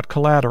made without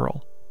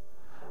collateral.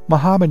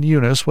 Muhammad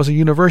Yunus was a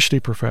university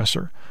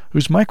professor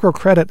whose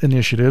microcredit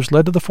initiatives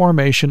led to the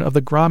formation of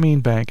the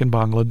Grameen Bank in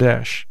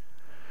Bangladesh.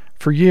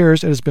 For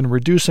years, it has been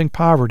reducing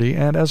poverty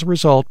and, as a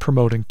result,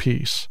 promoting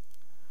peace.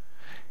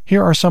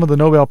 Here are some of the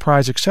Nobel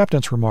Prize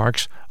acceptance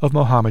remarks of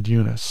Muhammad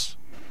Yunus.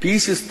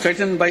 Peace is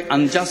threatened by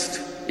unjust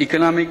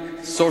economic,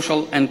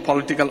 social, and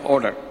political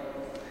order,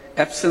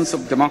 absence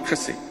of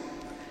democracy,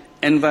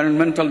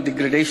 environmental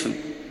degradation,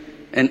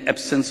 and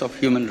absence of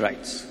human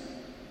rights.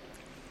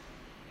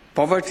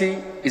 Poverty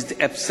is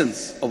the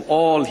absence of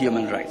all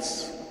human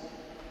rights.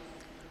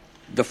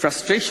 The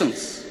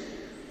frustrations,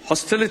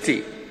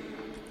 hostility,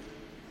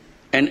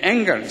 and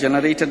anger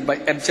generated by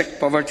abject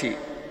poverty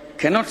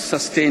cannot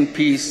sustain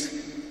peace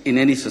in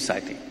any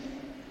society.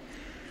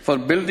 For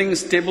building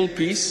stable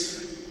peace,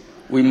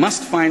 we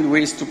must find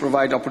ways to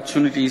provide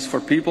opportunities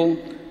for people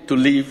to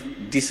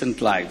live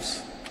decent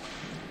lives.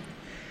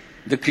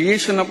 The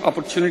creation of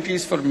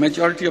opportunities for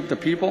majority of the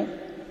people,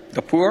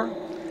 the poor,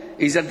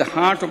 is at the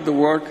heart of the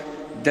work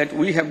that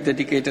we have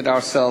dedicated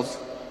ourselves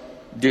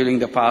during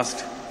the past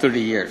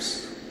 30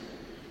 years.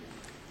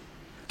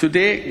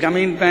 Today,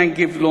 Grameen Bank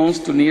gives loans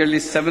to nearly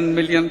 7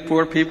 million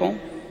poor people.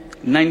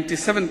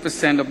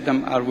 97% of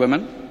them are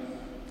women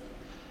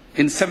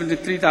in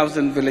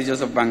 73,000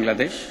 villages of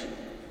Bangladesh.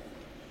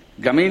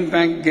 Grameen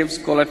Bank gives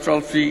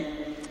collateral-free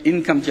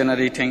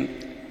income-generating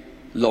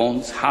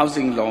loans,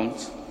 housing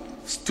loans,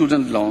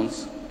 student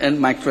loans, and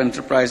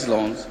microenterprise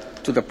loans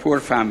to the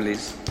poor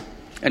families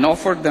and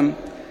offered them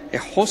a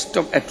host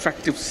of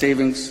attractive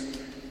savings,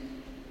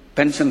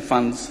 pension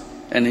funds,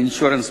 and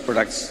insurance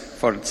products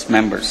for its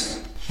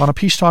members. On a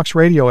Peace Talks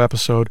radio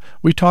episode,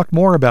 we talked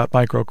more about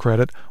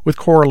microcredit with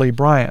Coralie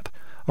Bryant,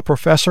 a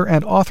professor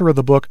and author of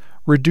the book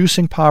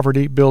Reducing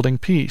Poverty, Building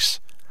Peace.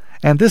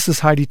 And this is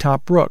Heidi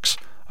Top Brooks,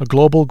 a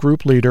global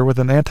group leader with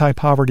an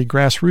anti-poverty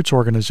grassroots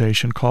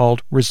organization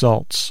called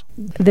Results.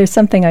 There's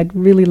something I'd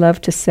really love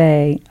to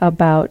say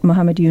about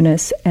Muhammad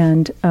Yunus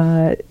and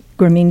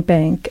Grameen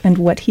Bank and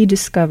what he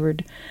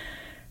discovered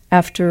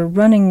after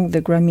running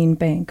the Grameen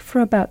Bank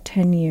for about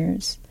 10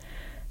 years.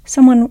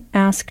 Someone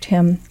asked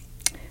him,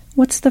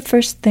 what's the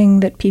first thing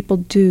that people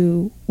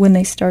do when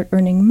they start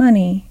earning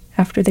money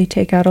after they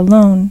take out a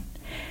loan?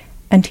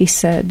 And he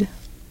said,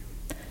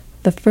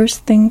 the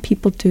first thing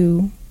people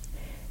do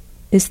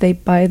is they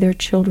buy their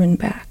children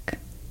back.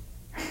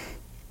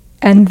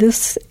 And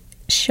this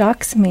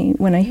shocks me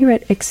when I hear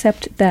it,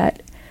 except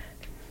that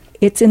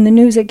it's in the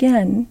news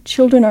again.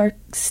 Children are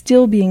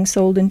still being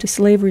sold into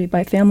slavery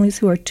by families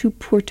who are too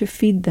poor to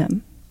feed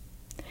them.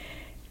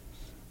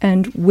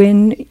 And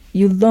when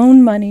you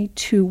loan money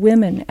to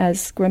women,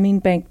 as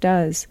Grameen Bank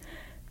does,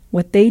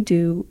 what they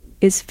do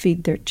is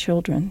feed their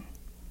children.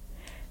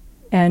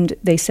 And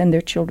they send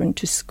their children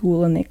to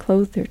school and they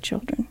clothe their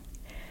children.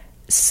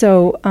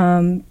 So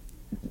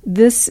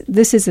this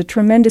is a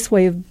tremendous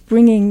way of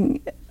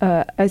bringing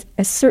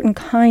a certain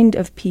kind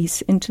of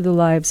peace into the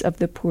lives of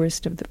the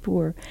poorest of the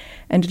poor.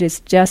 And it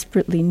is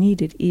desperately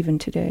needed even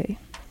today.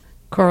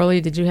 Coralie,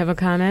 did you have a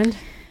comment?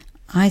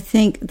 I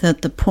think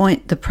that the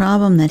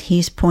problem that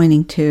he's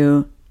pointing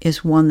to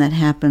is one that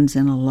happens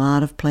in a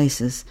lot of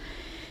places.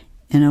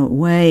 In a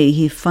way,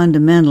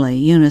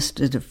 Yunus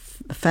did a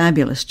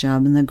fabulous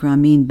job, and the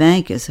Grameen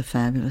Bank is a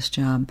fabulous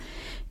job.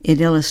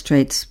 It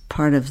illustrates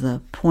part of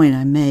the point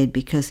I made,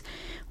 because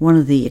one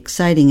of the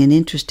exciting and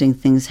interesting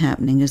things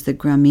happening is the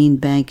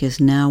Grameen Bank is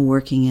now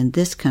working in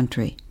this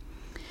country.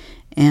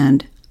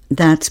 And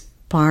that's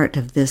part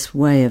of this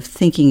way of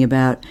thinking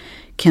about,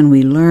 can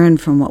we learn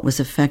from what was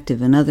effective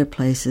in other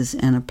places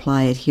and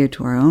apply it here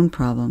to our own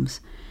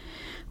problems?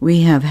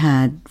 We have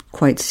had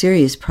quite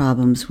serious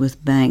problems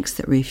with banks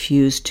that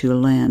refuse to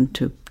lend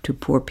to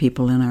poor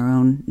people in our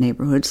own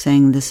neighborhood,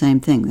 saying the same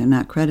thing. They're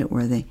not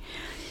creditworthy.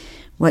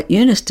 What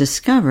Eunice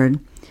discovered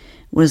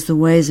was the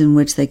ways in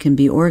which they can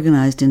be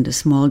organized into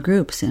small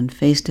groups, and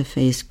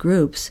face-to-face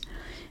groups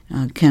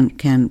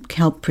can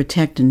help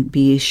protect and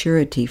be a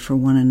surety for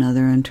one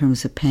another in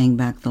terms of paying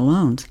back the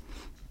loans.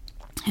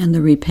 And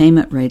the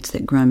repayment rates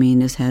that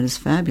Grameen has had is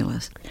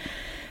fabulous.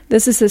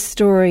 This is a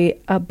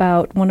story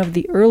about one of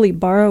the early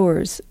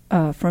borrowers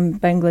from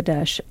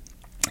Bangladesh,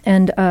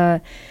 and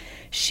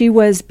she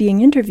was being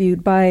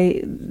interviewed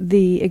by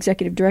the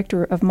executive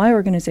director of my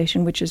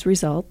organization, which is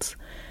Results,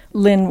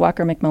 Lynn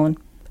Walker McMillan.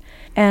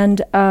 And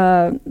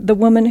the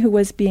woman who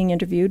was being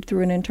interviewed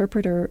through an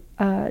interpreter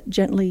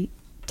gently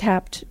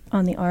tapped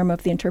on the arm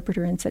of the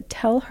interpreter and said,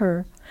 "Tell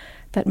her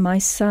that my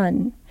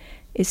son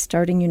is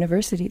starting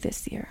university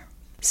this year."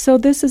 So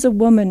this is a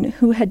woman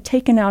who had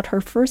taken out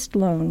her first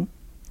loan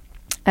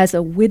as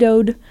a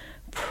widowed,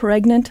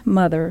 pregnant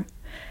mother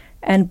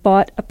and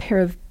bought a pair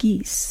of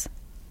geese.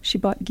 She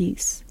bought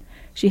geese.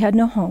 She had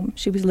no home.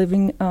 She was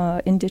living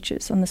in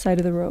ditches on the side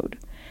of the road.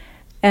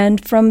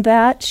 And from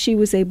that, she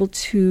was able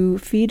to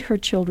feed her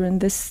children.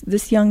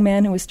 This young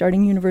man who was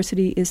starting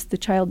university is the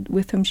child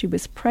with whom she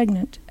was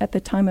pregnant at the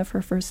time of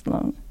her first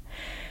loan.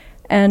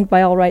 And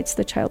by all rights,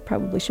 the child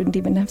probably shouldn't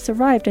even have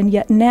survived. And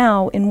yet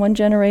now, in one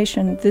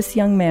generation, this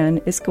young man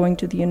is going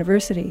to the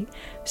university.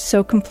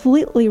 So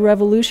completely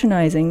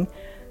revolutionizing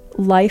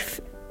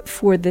life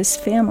for this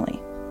family.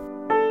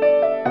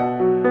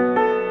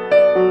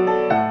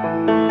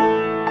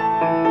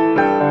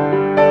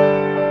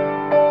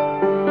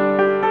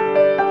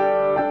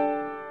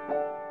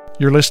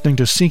 You're listening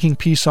to Seeking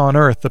Peace on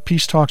Earth, the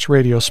Peace Talks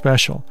radio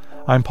special.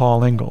 I'm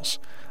Paul Ingalls.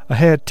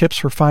 Ahead, tips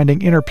for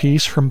finding inner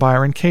peace from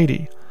Byron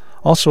Katie.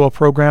 Also a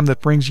program that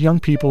brings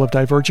young people of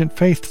divergent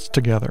faiths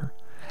together.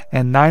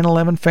 And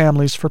 9/11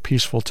 families for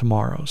peaceful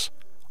tomorrows.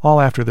 All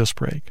after this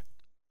break.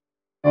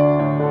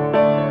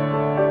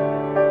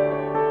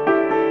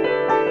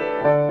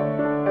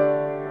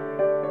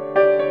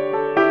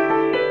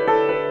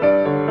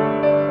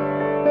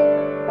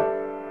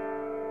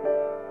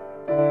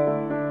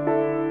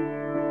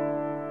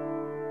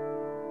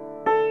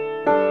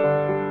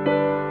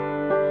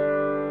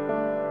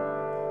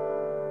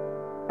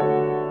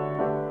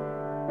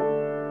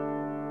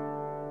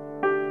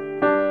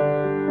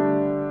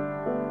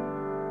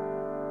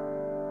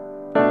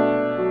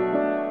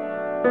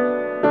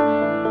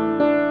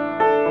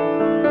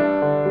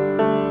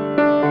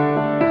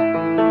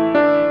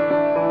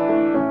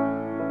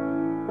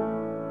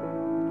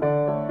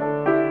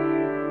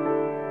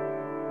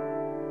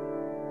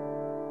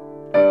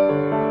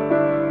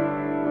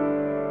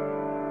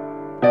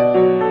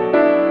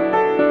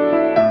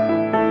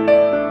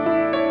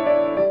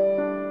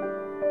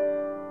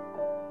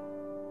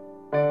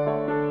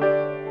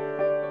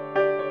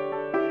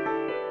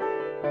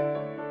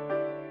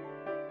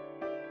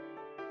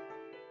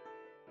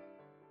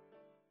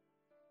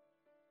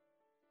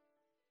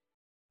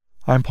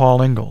 I'm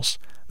Paul Ingalls.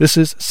 This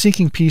is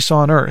Seeking Peace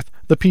on Earth,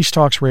 the Peace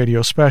Talks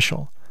radio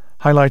special.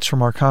 Highlights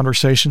from our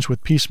conversations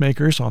with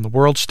peacemakers on the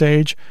world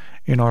stage,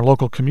 in our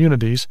local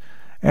communities,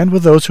 and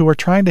with those who are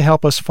trying to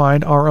help us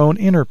find our own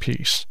inner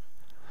peace.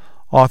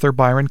 Author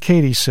Byron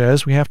Katie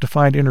says we have to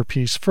find inner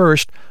peace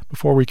first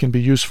before we can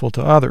be useful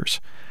to others,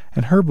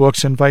 and her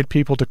books invite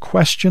people to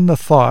question the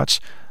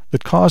thoughts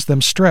that cause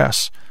them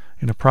stress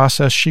in a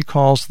process she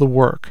calls the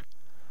work.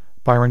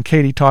 Byron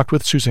Katie talked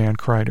with Suzanne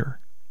Kreider.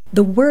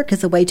 The work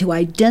is a way to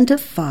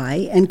identify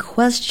and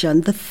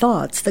question the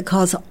thoughts that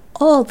cause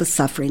all the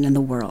suffering in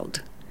the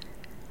world.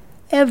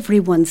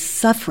 Everyone's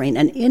suffering,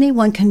 and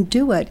anyone can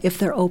do it if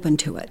they're open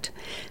to it.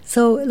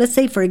 So let's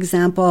say, for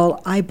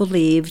example, I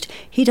believed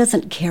he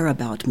doesn't care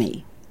about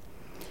me.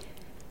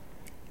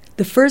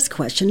 The first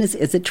question is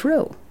it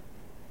true?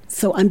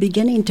 So I'm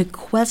beginning to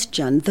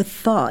question the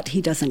thought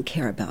he doesn't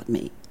care about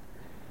me.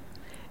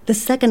 The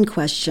second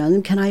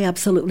question, can I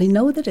absolutely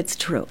know that it's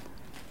true?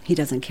 He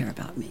doesn't care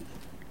about me.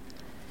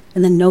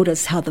 And then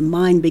notice how the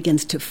mind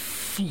begins to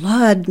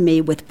flood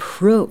me with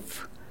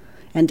proof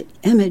and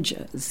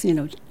images,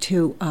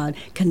 to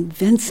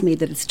convince me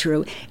that it's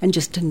true, and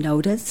just to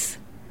notice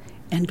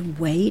and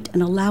wait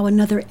and allow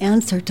another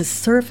answer to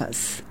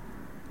surface.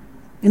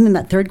 And then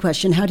that third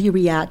question, how do you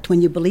react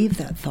when you believe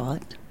that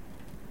thought?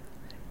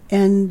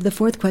 And the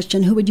fourth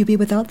question, who would you be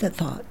without that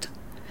thought?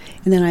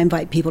 And then I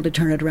invite people to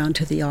turn it around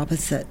to the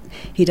opposite.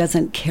 He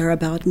doesn't care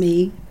about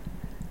me.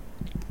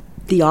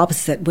 The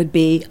opposite would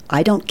be,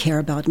 I don't care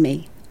about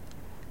me.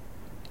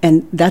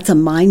 And that's a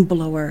mind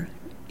blower.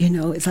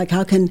 It's like,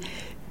 how can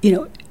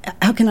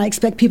I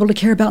expect people to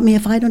care about me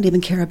if I don't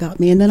even care about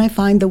me? And then I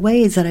find the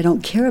ways that I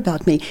don't care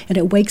about me, and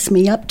it wakes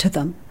me up to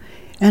them.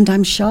 And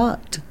I'm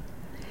shocked.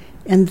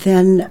 And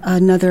then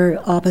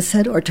another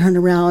opposite or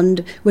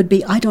turnaround would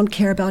be, I don't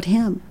care about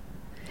him.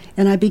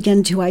 And I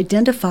begin to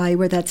identify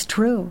where that's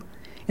true.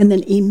 And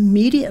then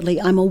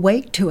immediately I'm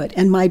awake to it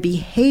and my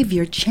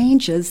behavior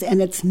changes and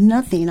it's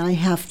nothing I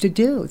have to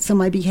do. So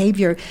my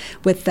behavior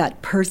with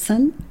that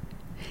person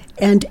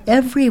and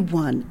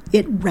everyone,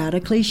 it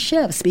radically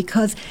shifts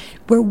because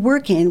we're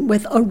working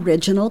with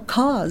original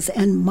cause,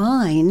 and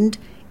mind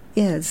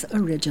is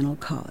original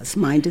cause.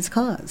 Mind is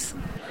cause.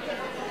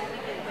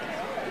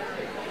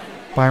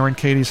 Byron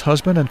Katie's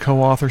husband and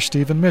co-author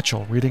Stephen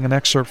Mitchell reading an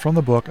excerpt from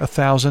the book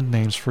 1,000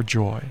 Names for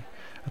Joy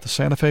at the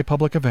Santa Fe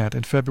Public Event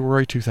in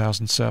February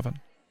 2007.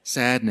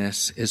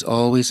 Sadness is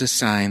always a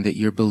sign that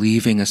you're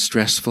believing a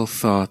stressful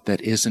thought that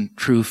isn't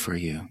true for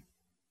you.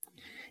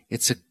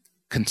 It's a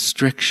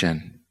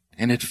constriction,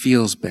 and it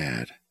feels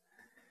bad.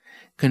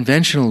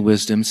 Conventional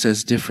wisdom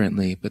says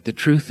differently, but the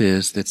truth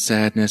is that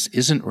sadness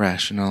isn't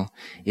rational,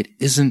 it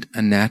isn't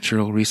a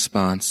natural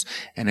response,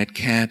 and it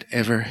can't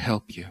ever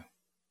help you.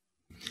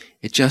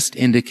 It just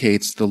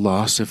indicates the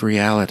loss of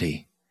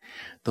reality,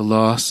 the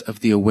loss of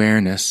the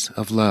awareness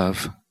of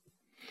love.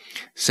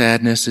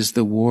 Sadness is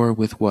the war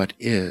with what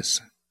is.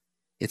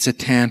 It's a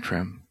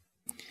tantrum.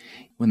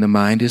 When the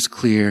mind is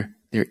clear,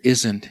 there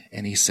isn't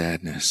any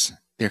sadness.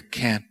 There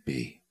can't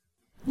be.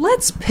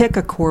 Let's pick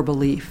a core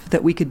belief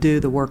that we could do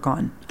the work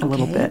on a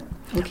little bit.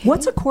 Okay.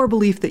 What's a core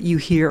belief that you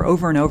hear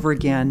over and over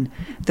again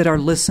that our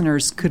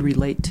listeners could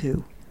relate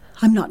to?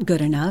 I'm not good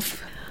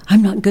enough.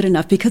 I'm not good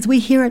enough, because we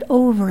hear it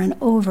over and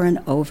over and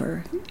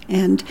over.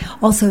 And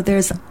also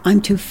there's,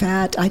 I'm too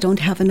fat, I don't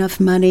have enough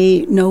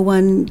money, no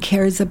one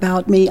cares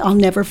about me, I'll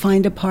never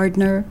find a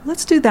partner.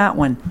 Let's do that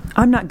one.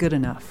 I'm not good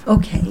enough.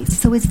 Okay,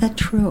 so is that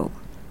true?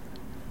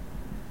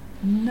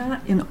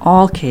 Not in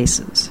all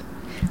cases.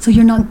 So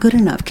you're not good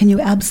enough. Can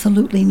you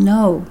absolutely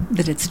know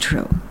that it's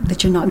true,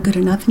 that you're not good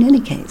enough in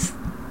any case?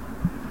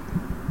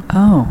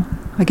 Oh,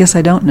 I guess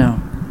I don't know.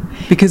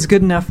 Because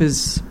good enough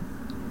is...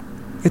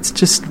 it's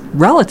just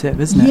relative,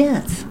 isn't it?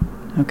 Yes.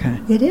 Okay.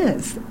 It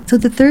is. So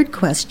the third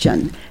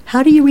question,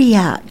 how do you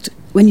react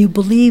when you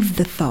believe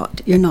the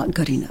thought you're not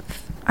good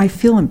enough? I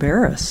feel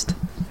embarrassed.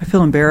 I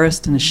feel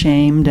embarrassed and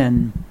ashamed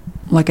and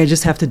like I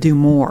just have to do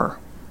more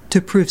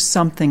to prove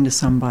something to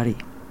somebody.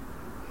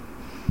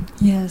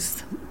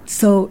 Yes.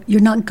 So you're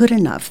not good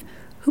enough.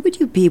 Who would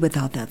you be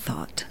without that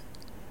thought?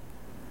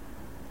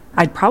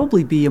 I'd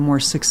probably be a more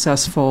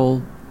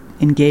successful,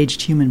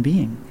 engaged human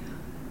being.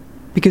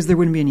 Because there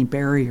wouldn't be any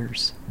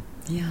barriers.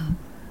 Yeah,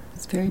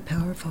 it's very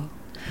powerful.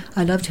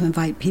 I love to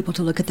invite people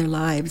to look at their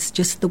lives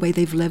just the way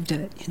they've lived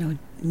it. You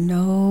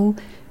know,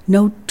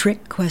 no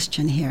trick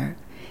question here.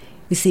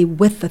 You see,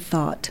 with the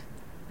thought,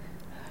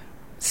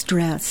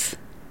 stress,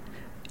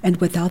 and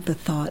without the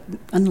thought,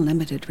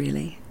 unlimited,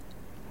 really.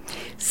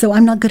 So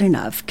I'm not good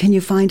enough. Can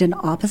you find an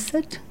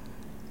opposite?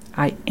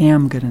 I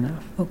am good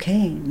enough.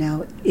 Okay,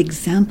 now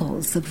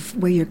examples of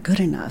where you're good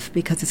enough,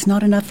 because it's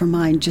not enough for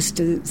mind just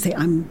to say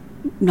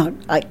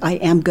I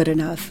am good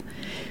enough.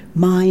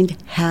 Mind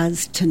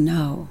has to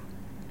know.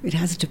 It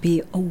has to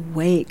be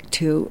awake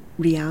to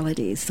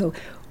reality. So,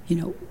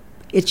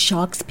 it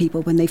shocks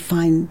people when they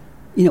find,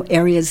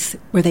 areas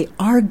where they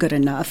are good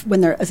enough,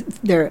 when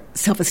their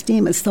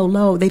self-esteem is so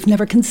low, they've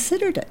never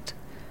considered it.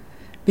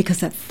 Because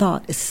that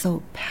thought is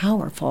so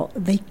powerful,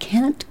 they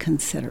can't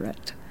consider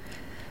it.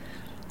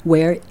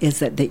 Where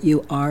is it that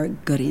you are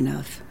good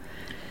enough?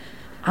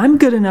 I'm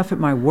good enough at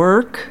my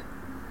work,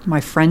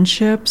 my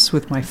friendships,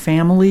 with my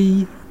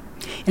family.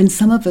 And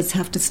some of us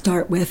have to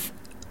start with,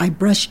 I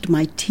brushed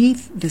my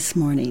teeth this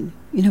morning.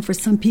 For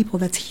some people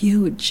that's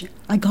huge.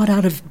 I got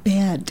out of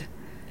bed.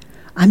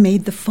 I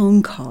made the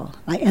phone call.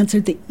 I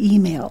answered the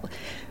email.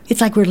 It's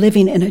like we're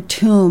living in a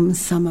tomb,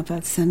 some of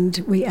us, and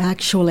we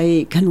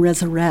actually can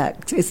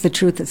resurrect. It's the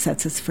truth that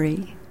sets us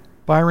free.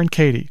 Byron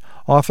Katie,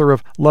 author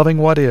of Loving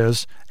What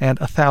Is and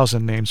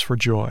 1,000 Names for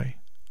Joy.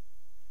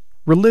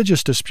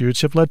 Religious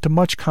disputes have led to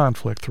much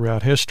conflict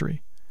throughout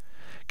history.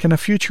 Can a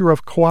future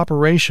of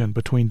cooperation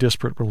between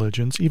disparate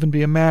religions even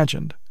be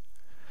imagined?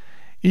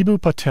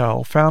 Eboo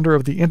Patel, founder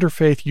of the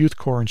Interfaith Youth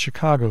Corps in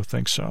Chicago,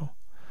 thinks so.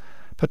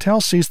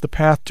 Patel sees the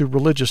path to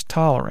religious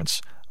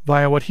tolerance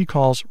via what he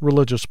calls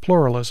religious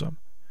pluralism.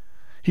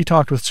 He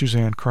talked with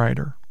Suzanne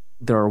Kreider.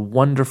 There are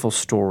wonderful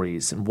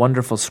stories and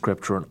wonderful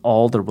scripture in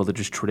all the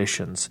religious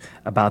traditions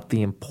about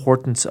the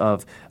importance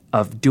of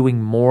doing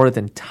more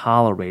than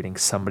tolerating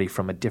somebody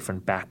from a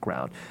different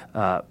background,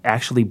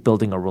 actually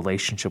building a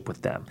relationship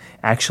with them,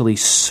 actually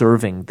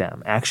serving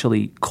them,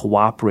 actually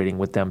cooperating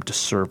with them to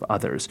serve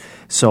others.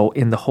 So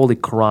in the Holy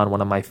Quran,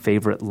 one of my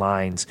favorite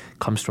lines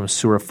comes from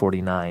Surah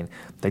 49,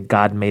 that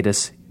God made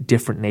us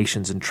different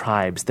nations and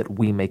tribes that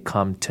we may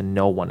come to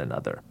know one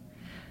another.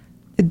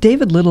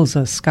 David Little's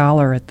a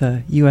scholar at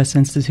the U.S.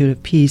 Institute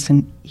of Peace,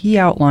 and he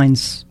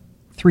outlines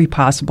 3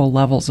 possible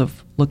levels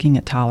of looking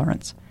at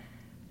tolerance.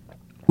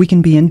 We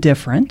can be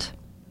indifferent,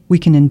 we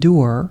can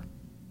endure,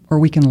 or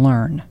we can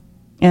learn.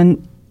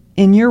 And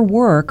in your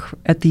work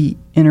at the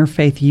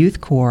Interfaith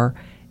Youth Corps,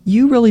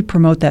 you really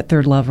promote that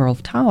third level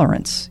of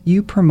tolerance.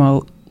 You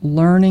promote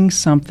learning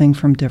something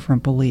from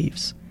different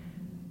beliefs.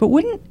 But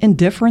wouldn't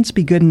indifference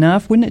be good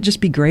enough? Wouldn't it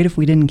just be great if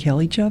we didn't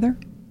kill each other?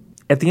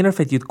 At the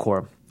Interfaith Youth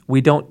Corps,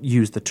 we don't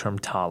use the term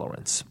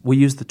tolerance. We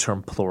use the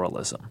term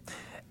pluralism.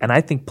 And I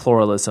think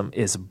pluralism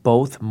is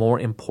both more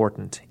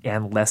important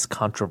and less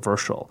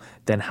controversial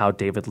than how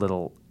David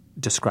Little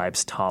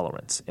describes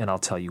tolerance, and I'll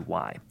tell you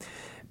why.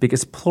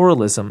 Because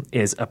pluralism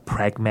is a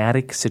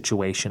pragmatic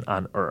situation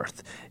on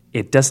earth.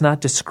 It does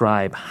not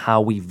describe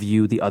how we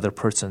view the other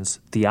person's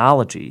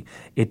theology.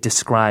 It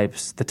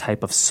describes the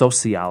type of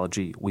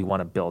sociology we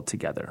want to build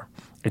together.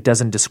 It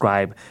doesn't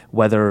describe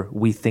whether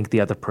we think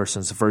the other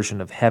person's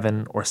version of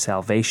heaven or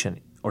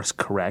salvation is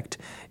correct.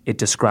 It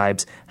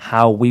describes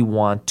how we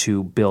want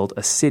to build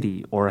a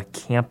city or a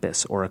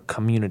campus or a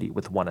community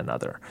with one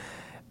another.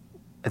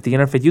 At the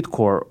Interfaith Youth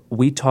Corps,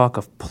 we talk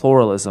of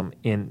pluralism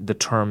in the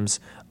terms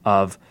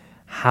of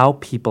how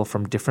people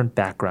from different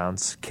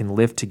backgrounds can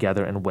live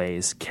together in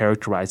ways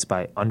characterized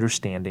by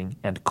understanding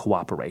and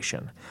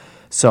cooperation.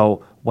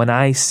 So when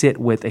I sit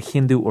with a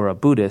Hindu or a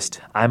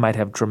Buddhist, I might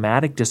have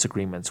dramatic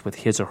disagreements with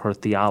his or her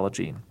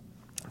theology.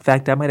 In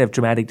fact, I might have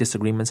dramatic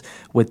disagreements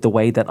with the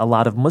way that a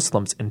lot of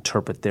Muslims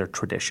interpret their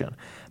tradition.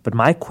 But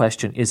my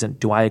question isn't,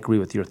 do I agree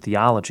with your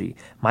theology?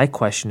 My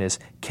question is,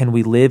 can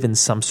we live in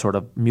some sort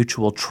of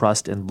mutual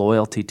trust and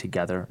loyalty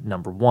together,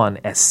 number one,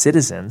 as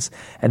citizens?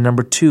 And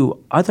number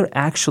two, are there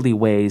actually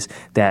ways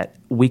that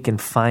we can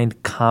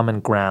find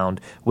common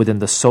ground within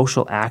the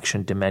social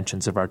action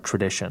dimensions of our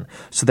tradition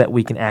so that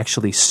we can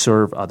actually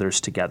serve others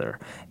together?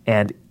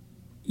 And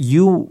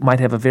you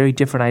might have a very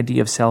different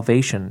idea of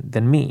salvation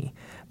than me.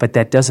 But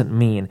that doesn't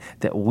mean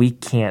that we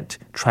can't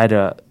try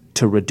to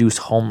reduce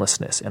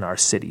homelessness in our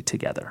city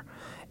together.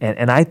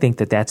 And I think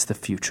that that's the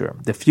future.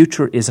 The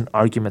future isn't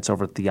arguments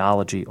over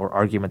theology or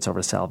arguments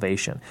over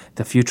salvation.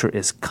 The future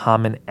is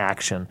common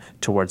action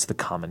towards the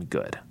common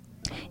good.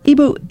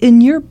 Ibu,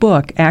 in your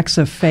book, Acts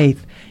of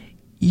Faith,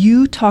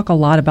 you talk a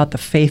lot about the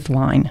faith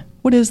line.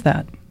 What is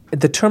that?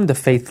 The term the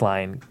faith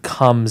line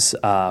comes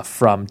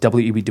from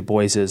W.E.B. Du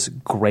Bois's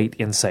great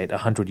insight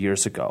 100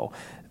 years ago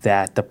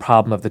that the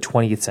problem of the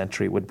 20th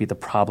century would be the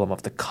problem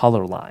of the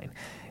color line.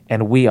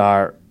 And we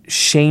are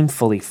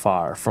shamefully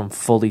far from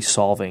fully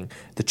solving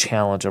the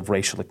challenge of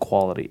racial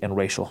equality and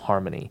racial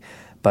harmony.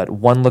 But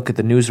one look at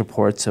the news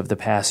reports of the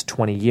past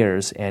 20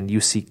 years, and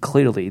you see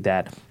clearly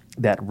that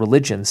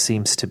religion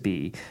seems to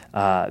be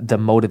the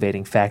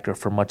motivating factor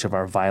for much of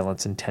our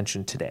violence and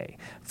tension today,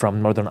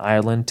 from Northern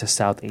Ireland to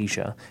South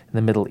Asia, and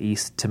the Middle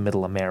East to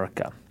Middle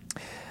America.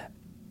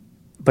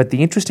 But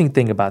the interesting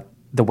thing about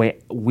the way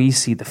we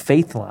see the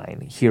faith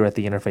line here at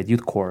the Interfaith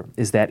Youth Corps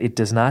is that it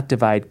does not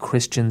divide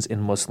Christians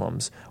and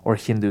Muslims or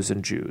Hindus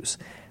and Jews.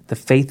 The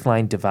faith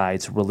line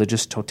divides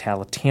religious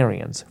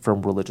totalitarians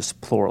from religious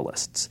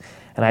pluralists.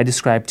 And I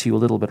described to you a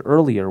little bit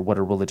earlier what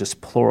a religious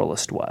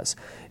pluralist was.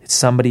 It's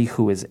somebody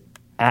who is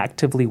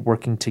actively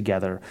working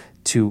together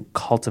to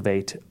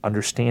cultivate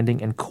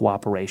understanding and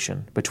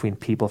cooperation between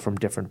people from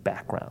different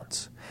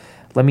backgrounds.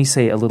 Let me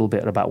say a little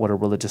bit about what a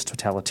religious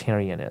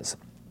totalitarian is.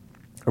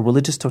 A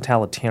religious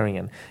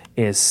totalitarian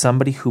is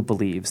somebody who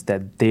believes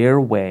that their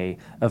way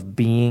of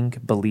being,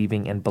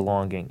 believing, and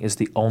belonging is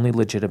the only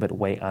legitimate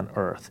way on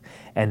earth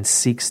and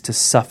seeks to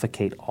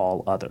suffocate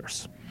all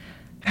others.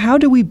 How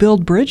do we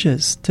build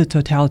bridges to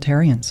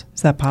totalitarians?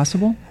 Is that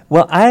possible?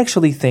 Well, I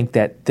actually think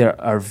that there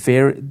are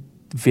very,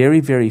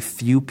 very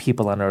few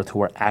people on earth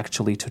who are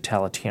actually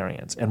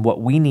totalitarians. And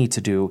what we need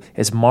to do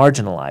is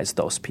marginalize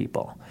those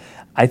people.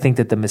 I think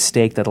that the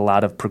mistake that a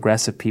lot of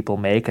progressive people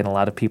make and a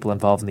lot of people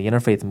involved in the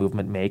interfaith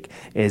movement make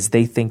is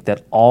they think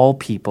that all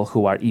people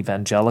who are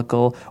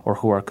evangelical or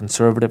who are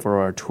conservative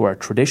or who are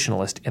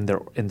traditionalist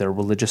in their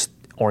religious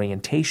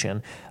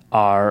orientation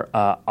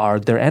are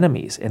their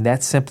enemies, and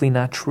that's simply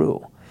not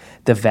true.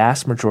 The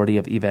vast majority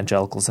of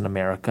evangelicals in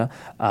America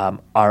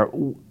are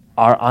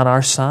on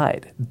our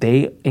side.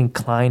 They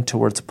incline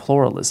towards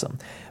pluralism.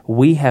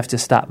 We have to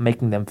stop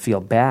making them feel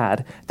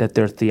bad that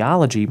their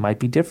theology might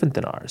be different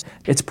than ours.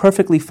 It's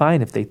perfectly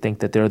fine if they think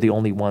that they're the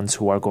only ones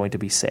who are going to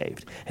be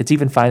saved. It's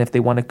even fine if they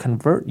want to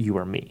convert you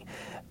or me.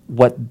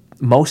 What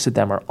most of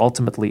them are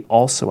ultimately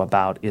also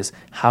about is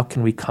how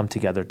can we come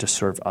together to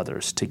serve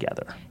others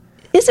together.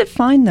 Is it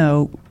fine,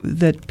 though,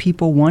 that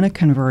people want to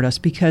convert us?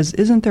 Because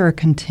isn't there a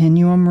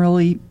continuum,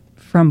 really,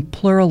 from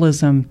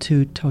pluralism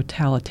to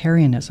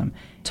totalitarianism?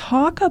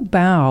 Talk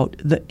about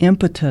the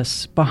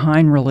impetus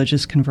behind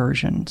religious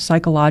conversion,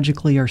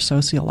 psychologically or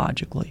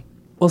sociologically.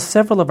 Well,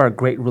 several of our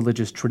great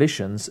religious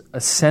traditions,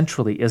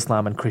 centrally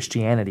Islam and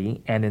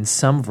Christianity, and in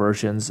some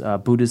versions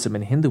Buddhism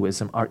and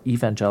Hinduism, are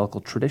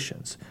evangelical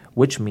traditions,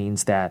 which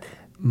means that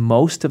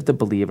most of the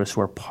believers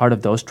who are part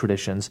of those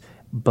traditions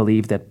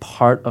believe that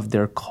part of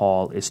their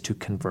call is to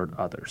convert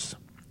others.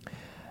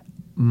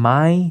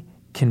 My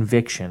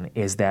conviction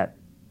is that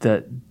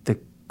the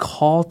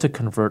call to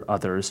convert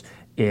others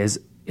is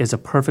a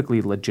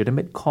perfectly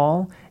legitimate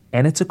call,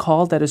 and it's a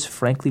call that is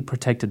frankly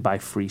protected by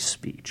free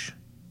speech.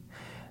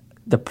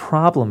 The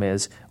problem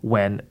is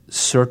when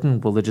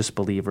certain religious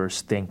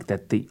believers think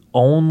that the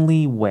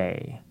only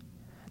way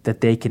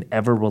that they can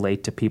ever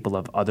relate to people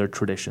of other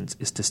traditions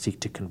is to seek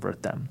to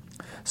convert them.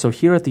 So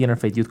here at the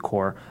Interfaith Youth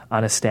Corps,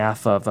 on a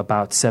staff of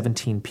about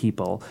 17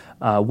 people,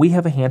 we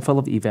have a handful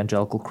of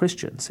evangelical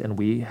Christians, and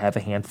we have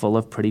a handful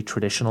of pretty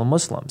traditional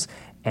Muslims.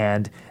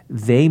 And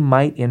they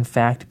might, in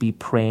fact, be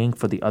praying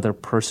for the other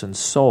person's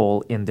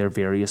soul in their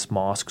various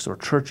mosques or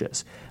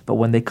churches. But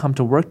when they come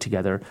to work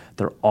together,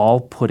 they're all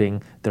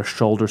putting their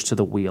shoulders to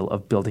the wheel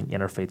of building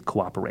interfaith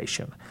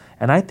cooperation.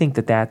 And I think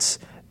that that's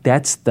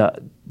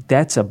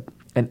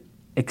an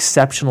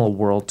exceptional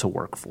world to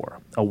work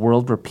for, a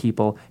world where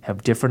people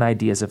have different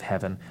ideas of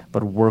heaven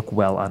but work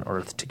well on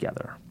earth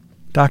together.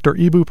 Dr.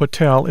 Eboo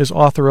Patel is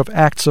author of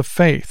Acts of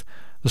Faith,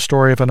 the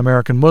story of an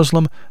American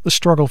Muslim, the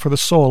struggle for the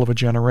soul of a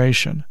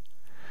generation.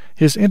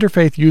 His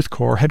Interfaith Youth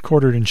Corps,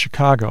 headquartered in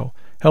Chicago,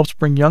 helps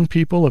bring young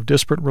people of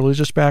disparate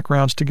religious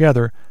backgrounds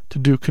together to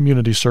do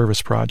community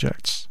service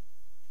projects.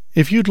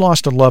 If you'd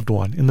lost a loved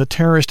one in the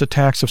terrorist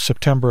attacks of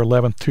September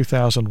 11,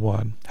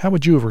 2001, how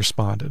would you have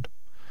responded?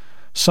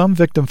 Some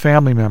victim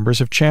family members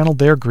have channeled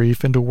their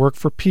grief into work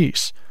for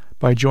peace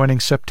by joining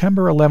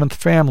September 11th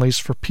Families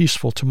for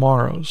Peaceful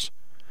Tomorrows.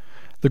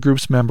 The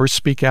group's members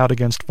speak out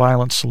against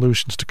violent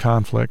solutions to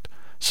conflict.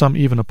 Some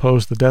even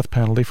oppose the death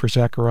penalty for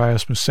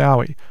Zacarias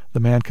Moussaoui, the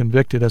man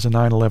convicted as a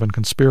 9/11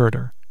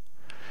 conspirator.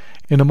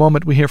 In a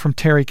moment we hear from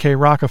Terry K.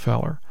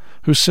 Rockefeller,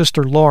 whose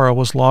sister Laura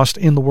was lost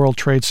in the World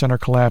Trade Center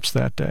collapse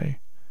that day.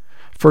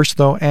 First,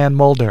 though, Ann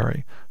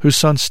Mulderry, whose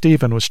son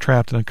Stephen was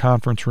trapped in a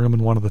conference room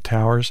in one of the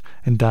towers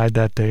and died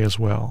that day as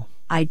well.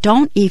 I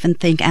don't even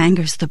think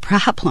anger's the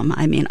problem.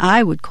 I mean,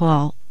 I would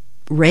call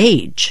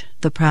rage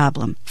the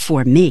problem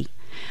for me.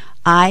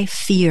 I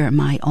fear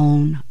my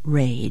own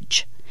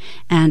rage,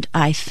 and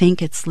I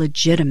think it's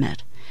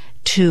legitimate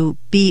to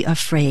be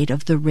afraid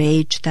of the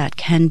rage that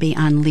can be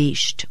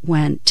unleashed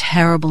when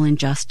terrible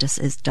injustice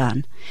is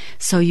done.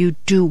 So you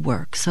do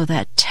work so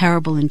that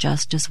terrible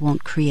injustice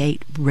won't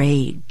create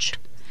rage.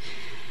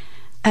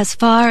 As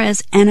far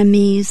as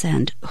enemies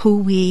and who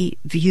we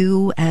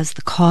view as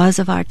the cause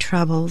of our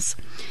troubles,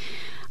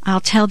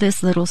 I'll tell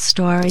this little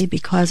story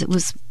because it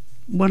was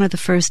one of the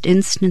first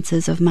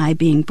instances of my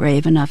being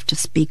brave enough to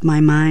speak my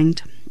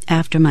mind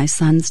after my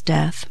son's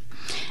death.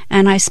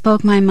 And I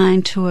spoke my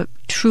mind to a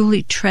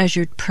truly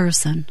treasured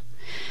person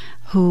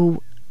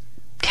who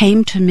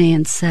came to me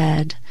and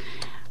said,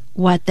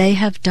 "What they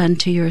have done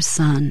to your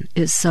son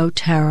is so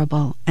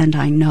terrible, and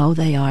I know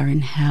they are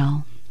in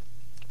hell."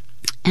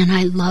 And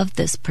I loved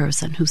this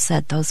person who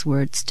said those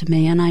words to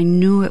me, and I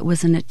knew it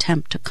was an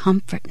attempt to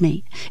comfort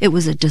me. It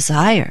was a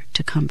desire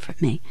to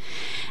comfort me.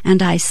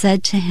 And I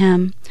said to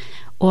him,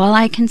 "All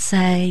I can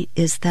say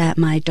is that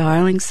my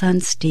darling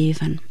son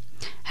Stephen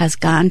has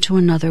gone to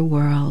another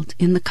world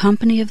in the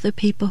company of the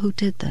people who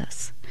did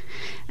this.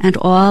 And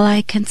all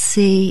I can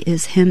see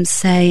is him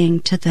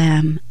saying to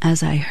them,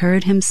 as I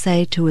heard him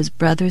say to his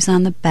brothers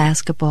on the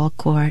basketball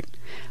court,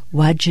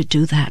 'What'd you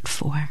do that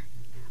for?'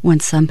 when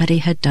somebody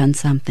had done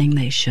something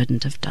they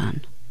shouldn't have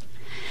done."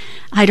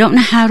 I don't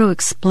know how to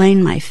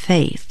explain my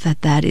faith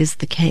that that is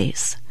the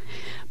case,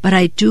 but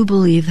I do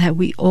believe that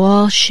we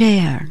all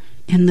share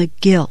in the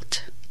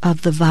guilt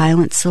of the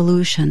violent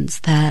solutions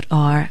that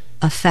are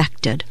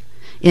affected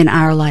in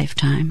our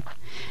lifetime.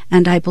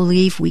 And I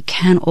believe we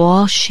can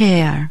all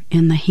share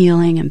in the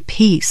healing and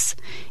peace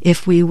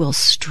if we will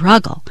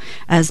struggle.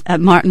 As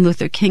Martin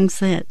Luther King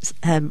says,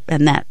 and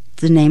that's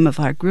the name of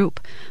our group,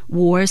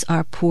 wars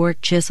are poor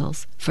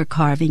chisels for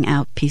carving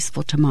out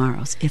peaceful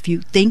tomorrows. If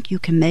you think you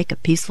can make a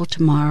peaceful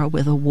tomorrow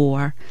with a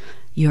war,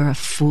 you're a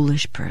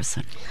foolish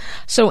person.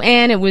 So,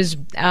 Anne, it was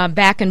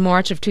back in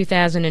March of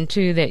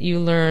 2002 that you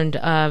learned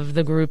of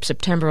the group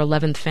September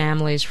 11th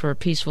Families for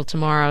Peaceful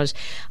Tomorrows.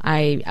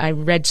 I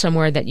read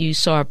somewhere that you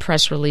saw a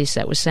press release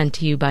that was sent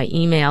to you by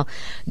email.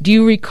 Do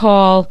you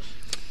recall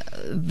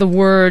the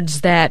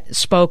words that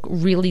spoke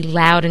really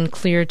loud and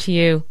clear to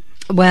you?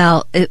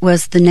 Well, it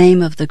was the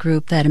name of the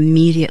group that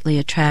immediately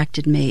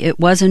attracted me. It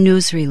was a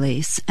news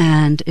release,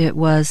 and it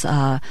was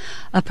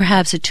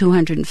perhaps a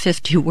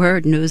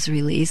 250-word news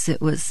release.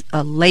 It was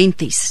a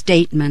lengthy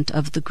statement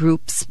of the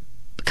group's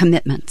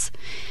commitments.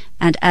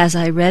 And as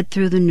I read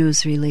through the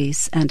news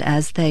release, and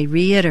as they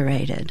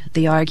reiterated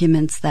the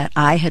arguments that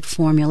I had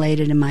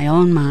formulated in my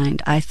own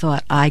mind, I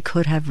thought I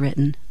could have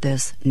written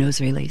this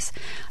news release.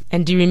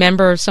 And do you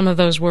remember some of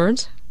those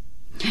words?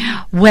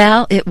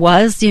 Well, it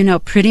was,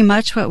 pretty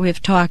much what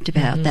we've talked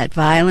about, that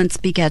violence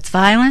begets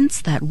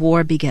violence, that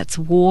war begets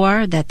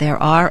war, that there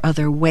are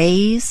other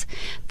ways,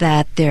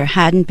 that there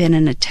hadn't been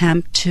an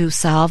attempt to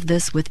solve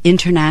this with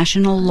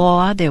international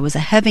law. There was a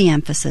heavy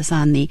emphasis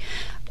on the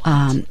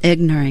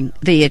ignoring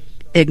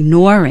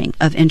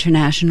of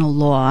international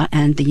law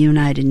and the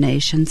United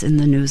Nations in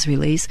the news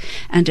release,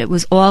 and it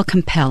was all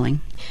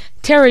compelling.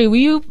 Terry, were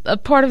you a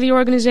part of the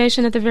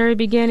organization at the very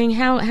beginning?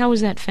 How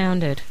was that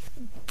founded?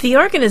 The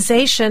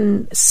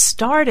organization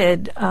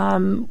started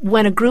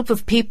when a group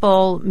of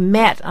people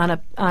met on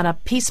a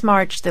peace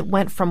march that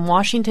went from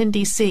Washington,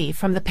 D.C.,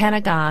 from the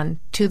Pentagon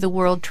to the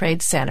World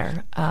Trade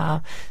Center,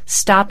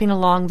 stopping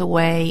along the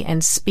way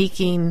and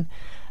speaking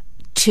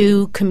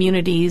to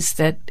communities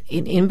that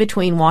in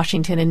between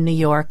Washington and New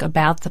York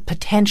about the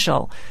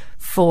potential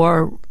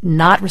for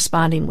not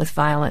responding with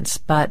violence,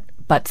 but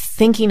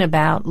thinking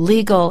about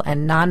legal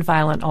and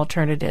nonviolent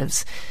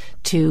alternatives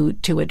to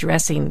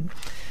addressing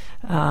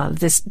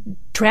this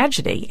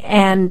tragedy.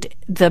 And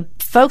the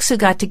folks who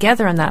got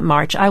together on that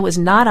march, I was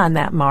not on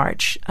that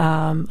march,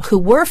 who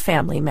were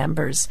family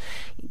members,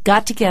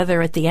 got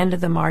together at the end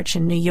of the march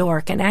in New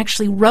York and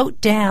actually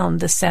wrote down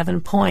the 7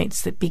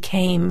 points that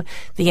became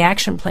the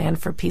action plan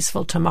for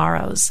Peaceful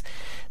Tomorrows.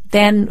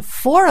 Then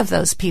 4 of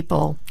those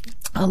people,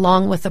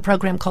 along with a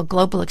program called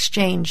Global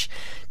Exchange,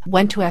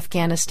 went to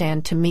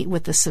Afghanistan to meet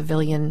with the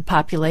civilian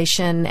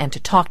population and to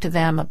talk to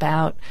them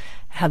about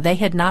how they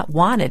had not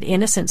wanted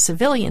innocent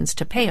civilians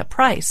to pay a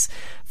price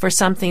for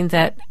something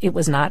that it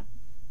was not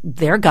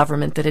their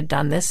government that had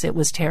done this. It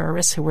was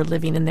terrorists who were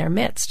living in their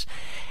midst.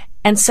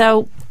 And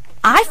so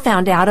I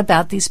found out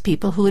about these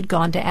people who had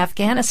gone to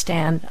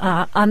Afghanistan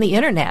on the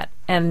internet,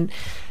 and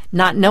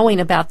not knowing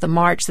about the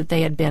march that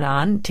they had been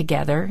on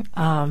together.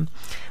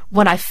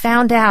 When I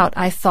found out,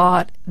 I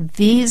thought,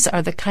 these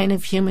are the kind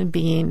of human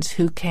beings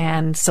who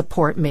can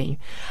support me.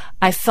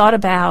 I thought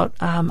about,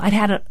 I'd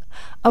had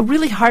a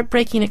really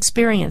heartbreaking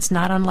experience,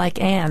 not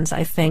unlike Anne's,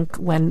 I think,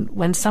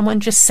 when someone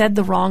just said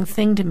the wrong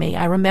thing to me.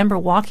 I remember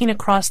walking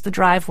across the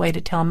driveway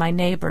to tell my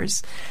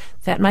neighbors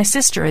that my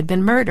sister had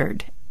been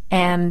murdered.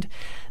 And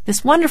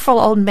this wonderful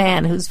old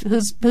man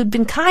who'd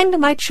been kind to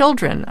my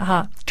children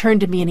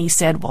turned to me and he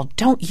said, "Well,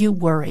 don't you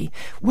worry.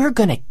 We're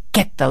going to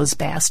get those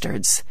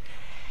bastards."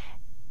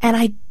 And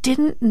I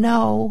didn't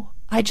know.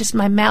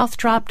 My mouth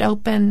dropped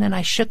open and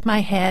I shook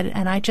my head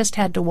and I just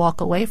had to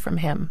walk away from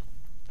him.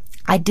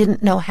 I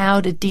didn't know how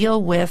to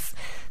deal with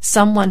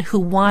someone who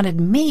wanted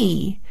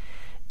me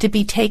to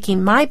be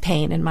taking my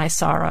pain and my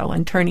sorrow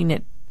and turning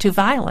it to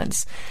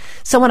violence.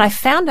 So when I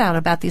found out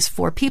about these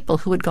 4 people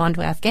who had gone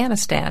to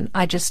Afghanistan,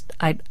 I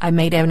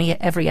made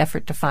every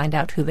effort to find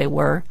out who they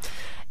were,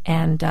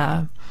 and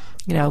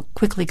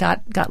quickly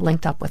got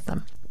linked up with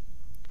them.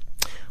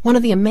 One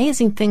of the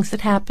amazing things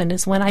that happened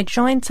is when I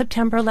joined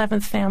September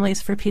 11th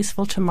Families for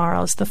Peaceful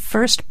Tomorrows, the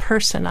first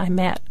person I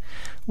met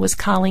was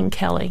Colleen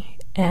Kelly.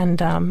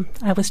 And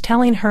I was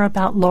telling her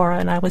about Laura,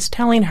 and I was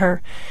telling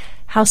her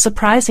how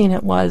surprising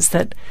it was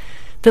that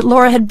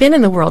Laura had been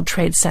in the World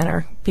Trade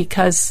Center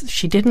because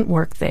she didn't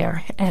work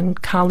there.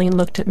 And Colleen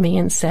looked at me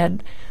and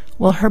said,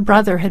 well, her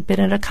brother had been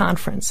at a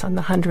conference on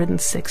the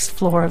 106th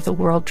floor of the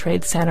World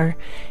Trade Center,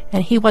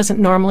 and he wasn't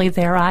normally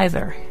there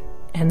either.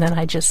 And then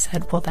I just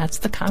said, well, that's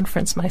the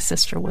conference my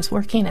sister was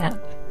working at.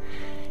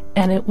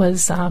 And there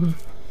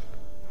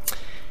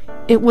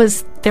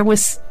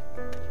was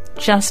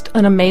just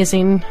an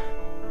amazing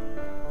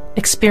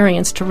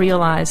experience to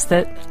realize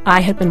that I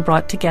had been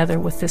brought together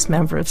with this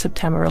member of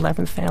September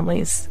 11th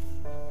Families,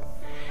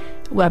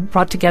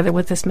 brought together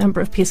with this member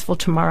of Peaceful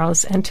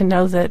Tomorrows, and to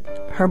know that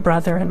her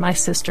brother and my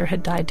sister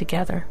had died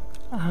together,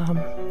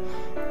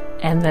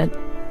 and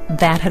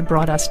that had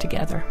brought us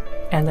together,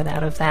 and that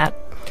out of that,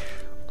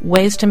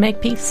 ways to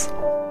make peace.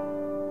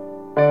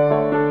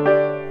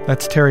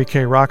 That's Terry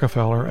K.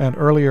 Rockefeller and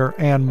earlier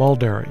Anne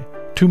Mulderry,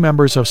 2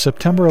 members of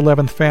September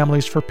 11th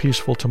Families for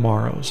Peaceful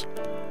Tomorrows.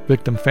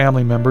 Victim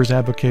family members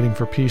advocating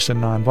for peace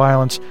and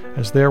nonviolence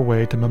as their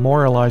way to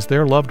memorialize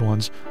their loved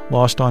ones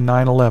lost on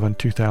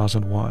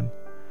 9/11/2001.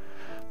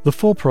 The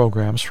full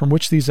programs from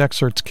which these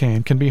excerpts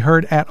came can be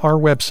heard at our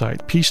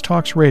website,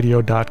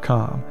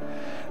 peacetalksradio.com.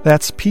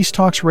 That's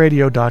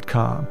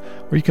peacetalksradio.com,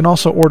 where you can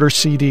also order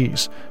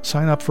CDs,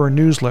 sign up for a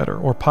newsletter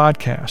or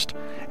podcast,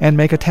 and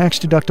make a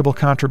tax-deductible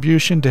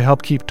contribution to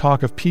help keep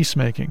talk of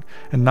peacemaking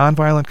and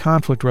nonviolent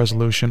conflict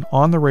resolution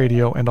on the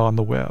radio and on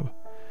the web.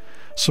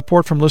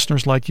 Support from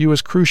listeners like you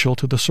is crucial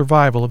to the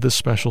survival of this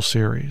special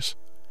series.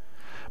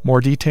 More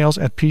details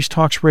at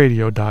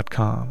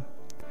peacetalksradio.com.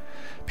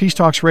 Peace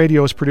Talks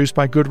Radio is produced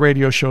by Good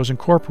Radio Shows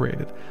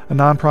Incorporated, a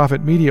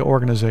nonprofit media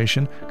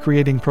organization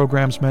creating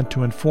programs meant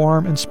to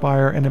inform,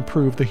 inspire, and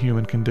improve the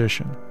human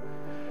condition.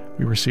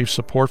 We receive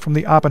support from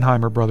the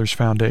Oppenheimer Brothers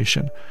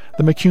Foundation,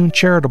 the McCune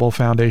Charitable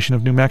Foundation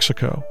of New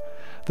Mexico,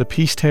 the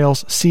Peace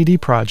Tales CD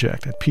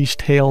Project at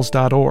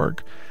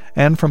peacetales.org,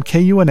 and from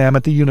KUNM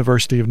at the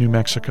University of New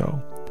Mexico.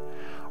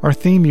 Our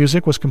theme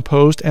music was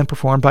composed and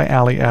performed by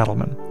Ali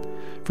Adelman.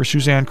 For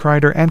Suzanne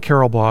Kreider and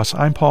Carol Boss,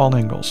 I'm Paul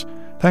Ingalls.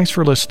 Thanks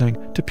for listening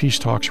to Peace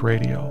Talks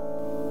Radio.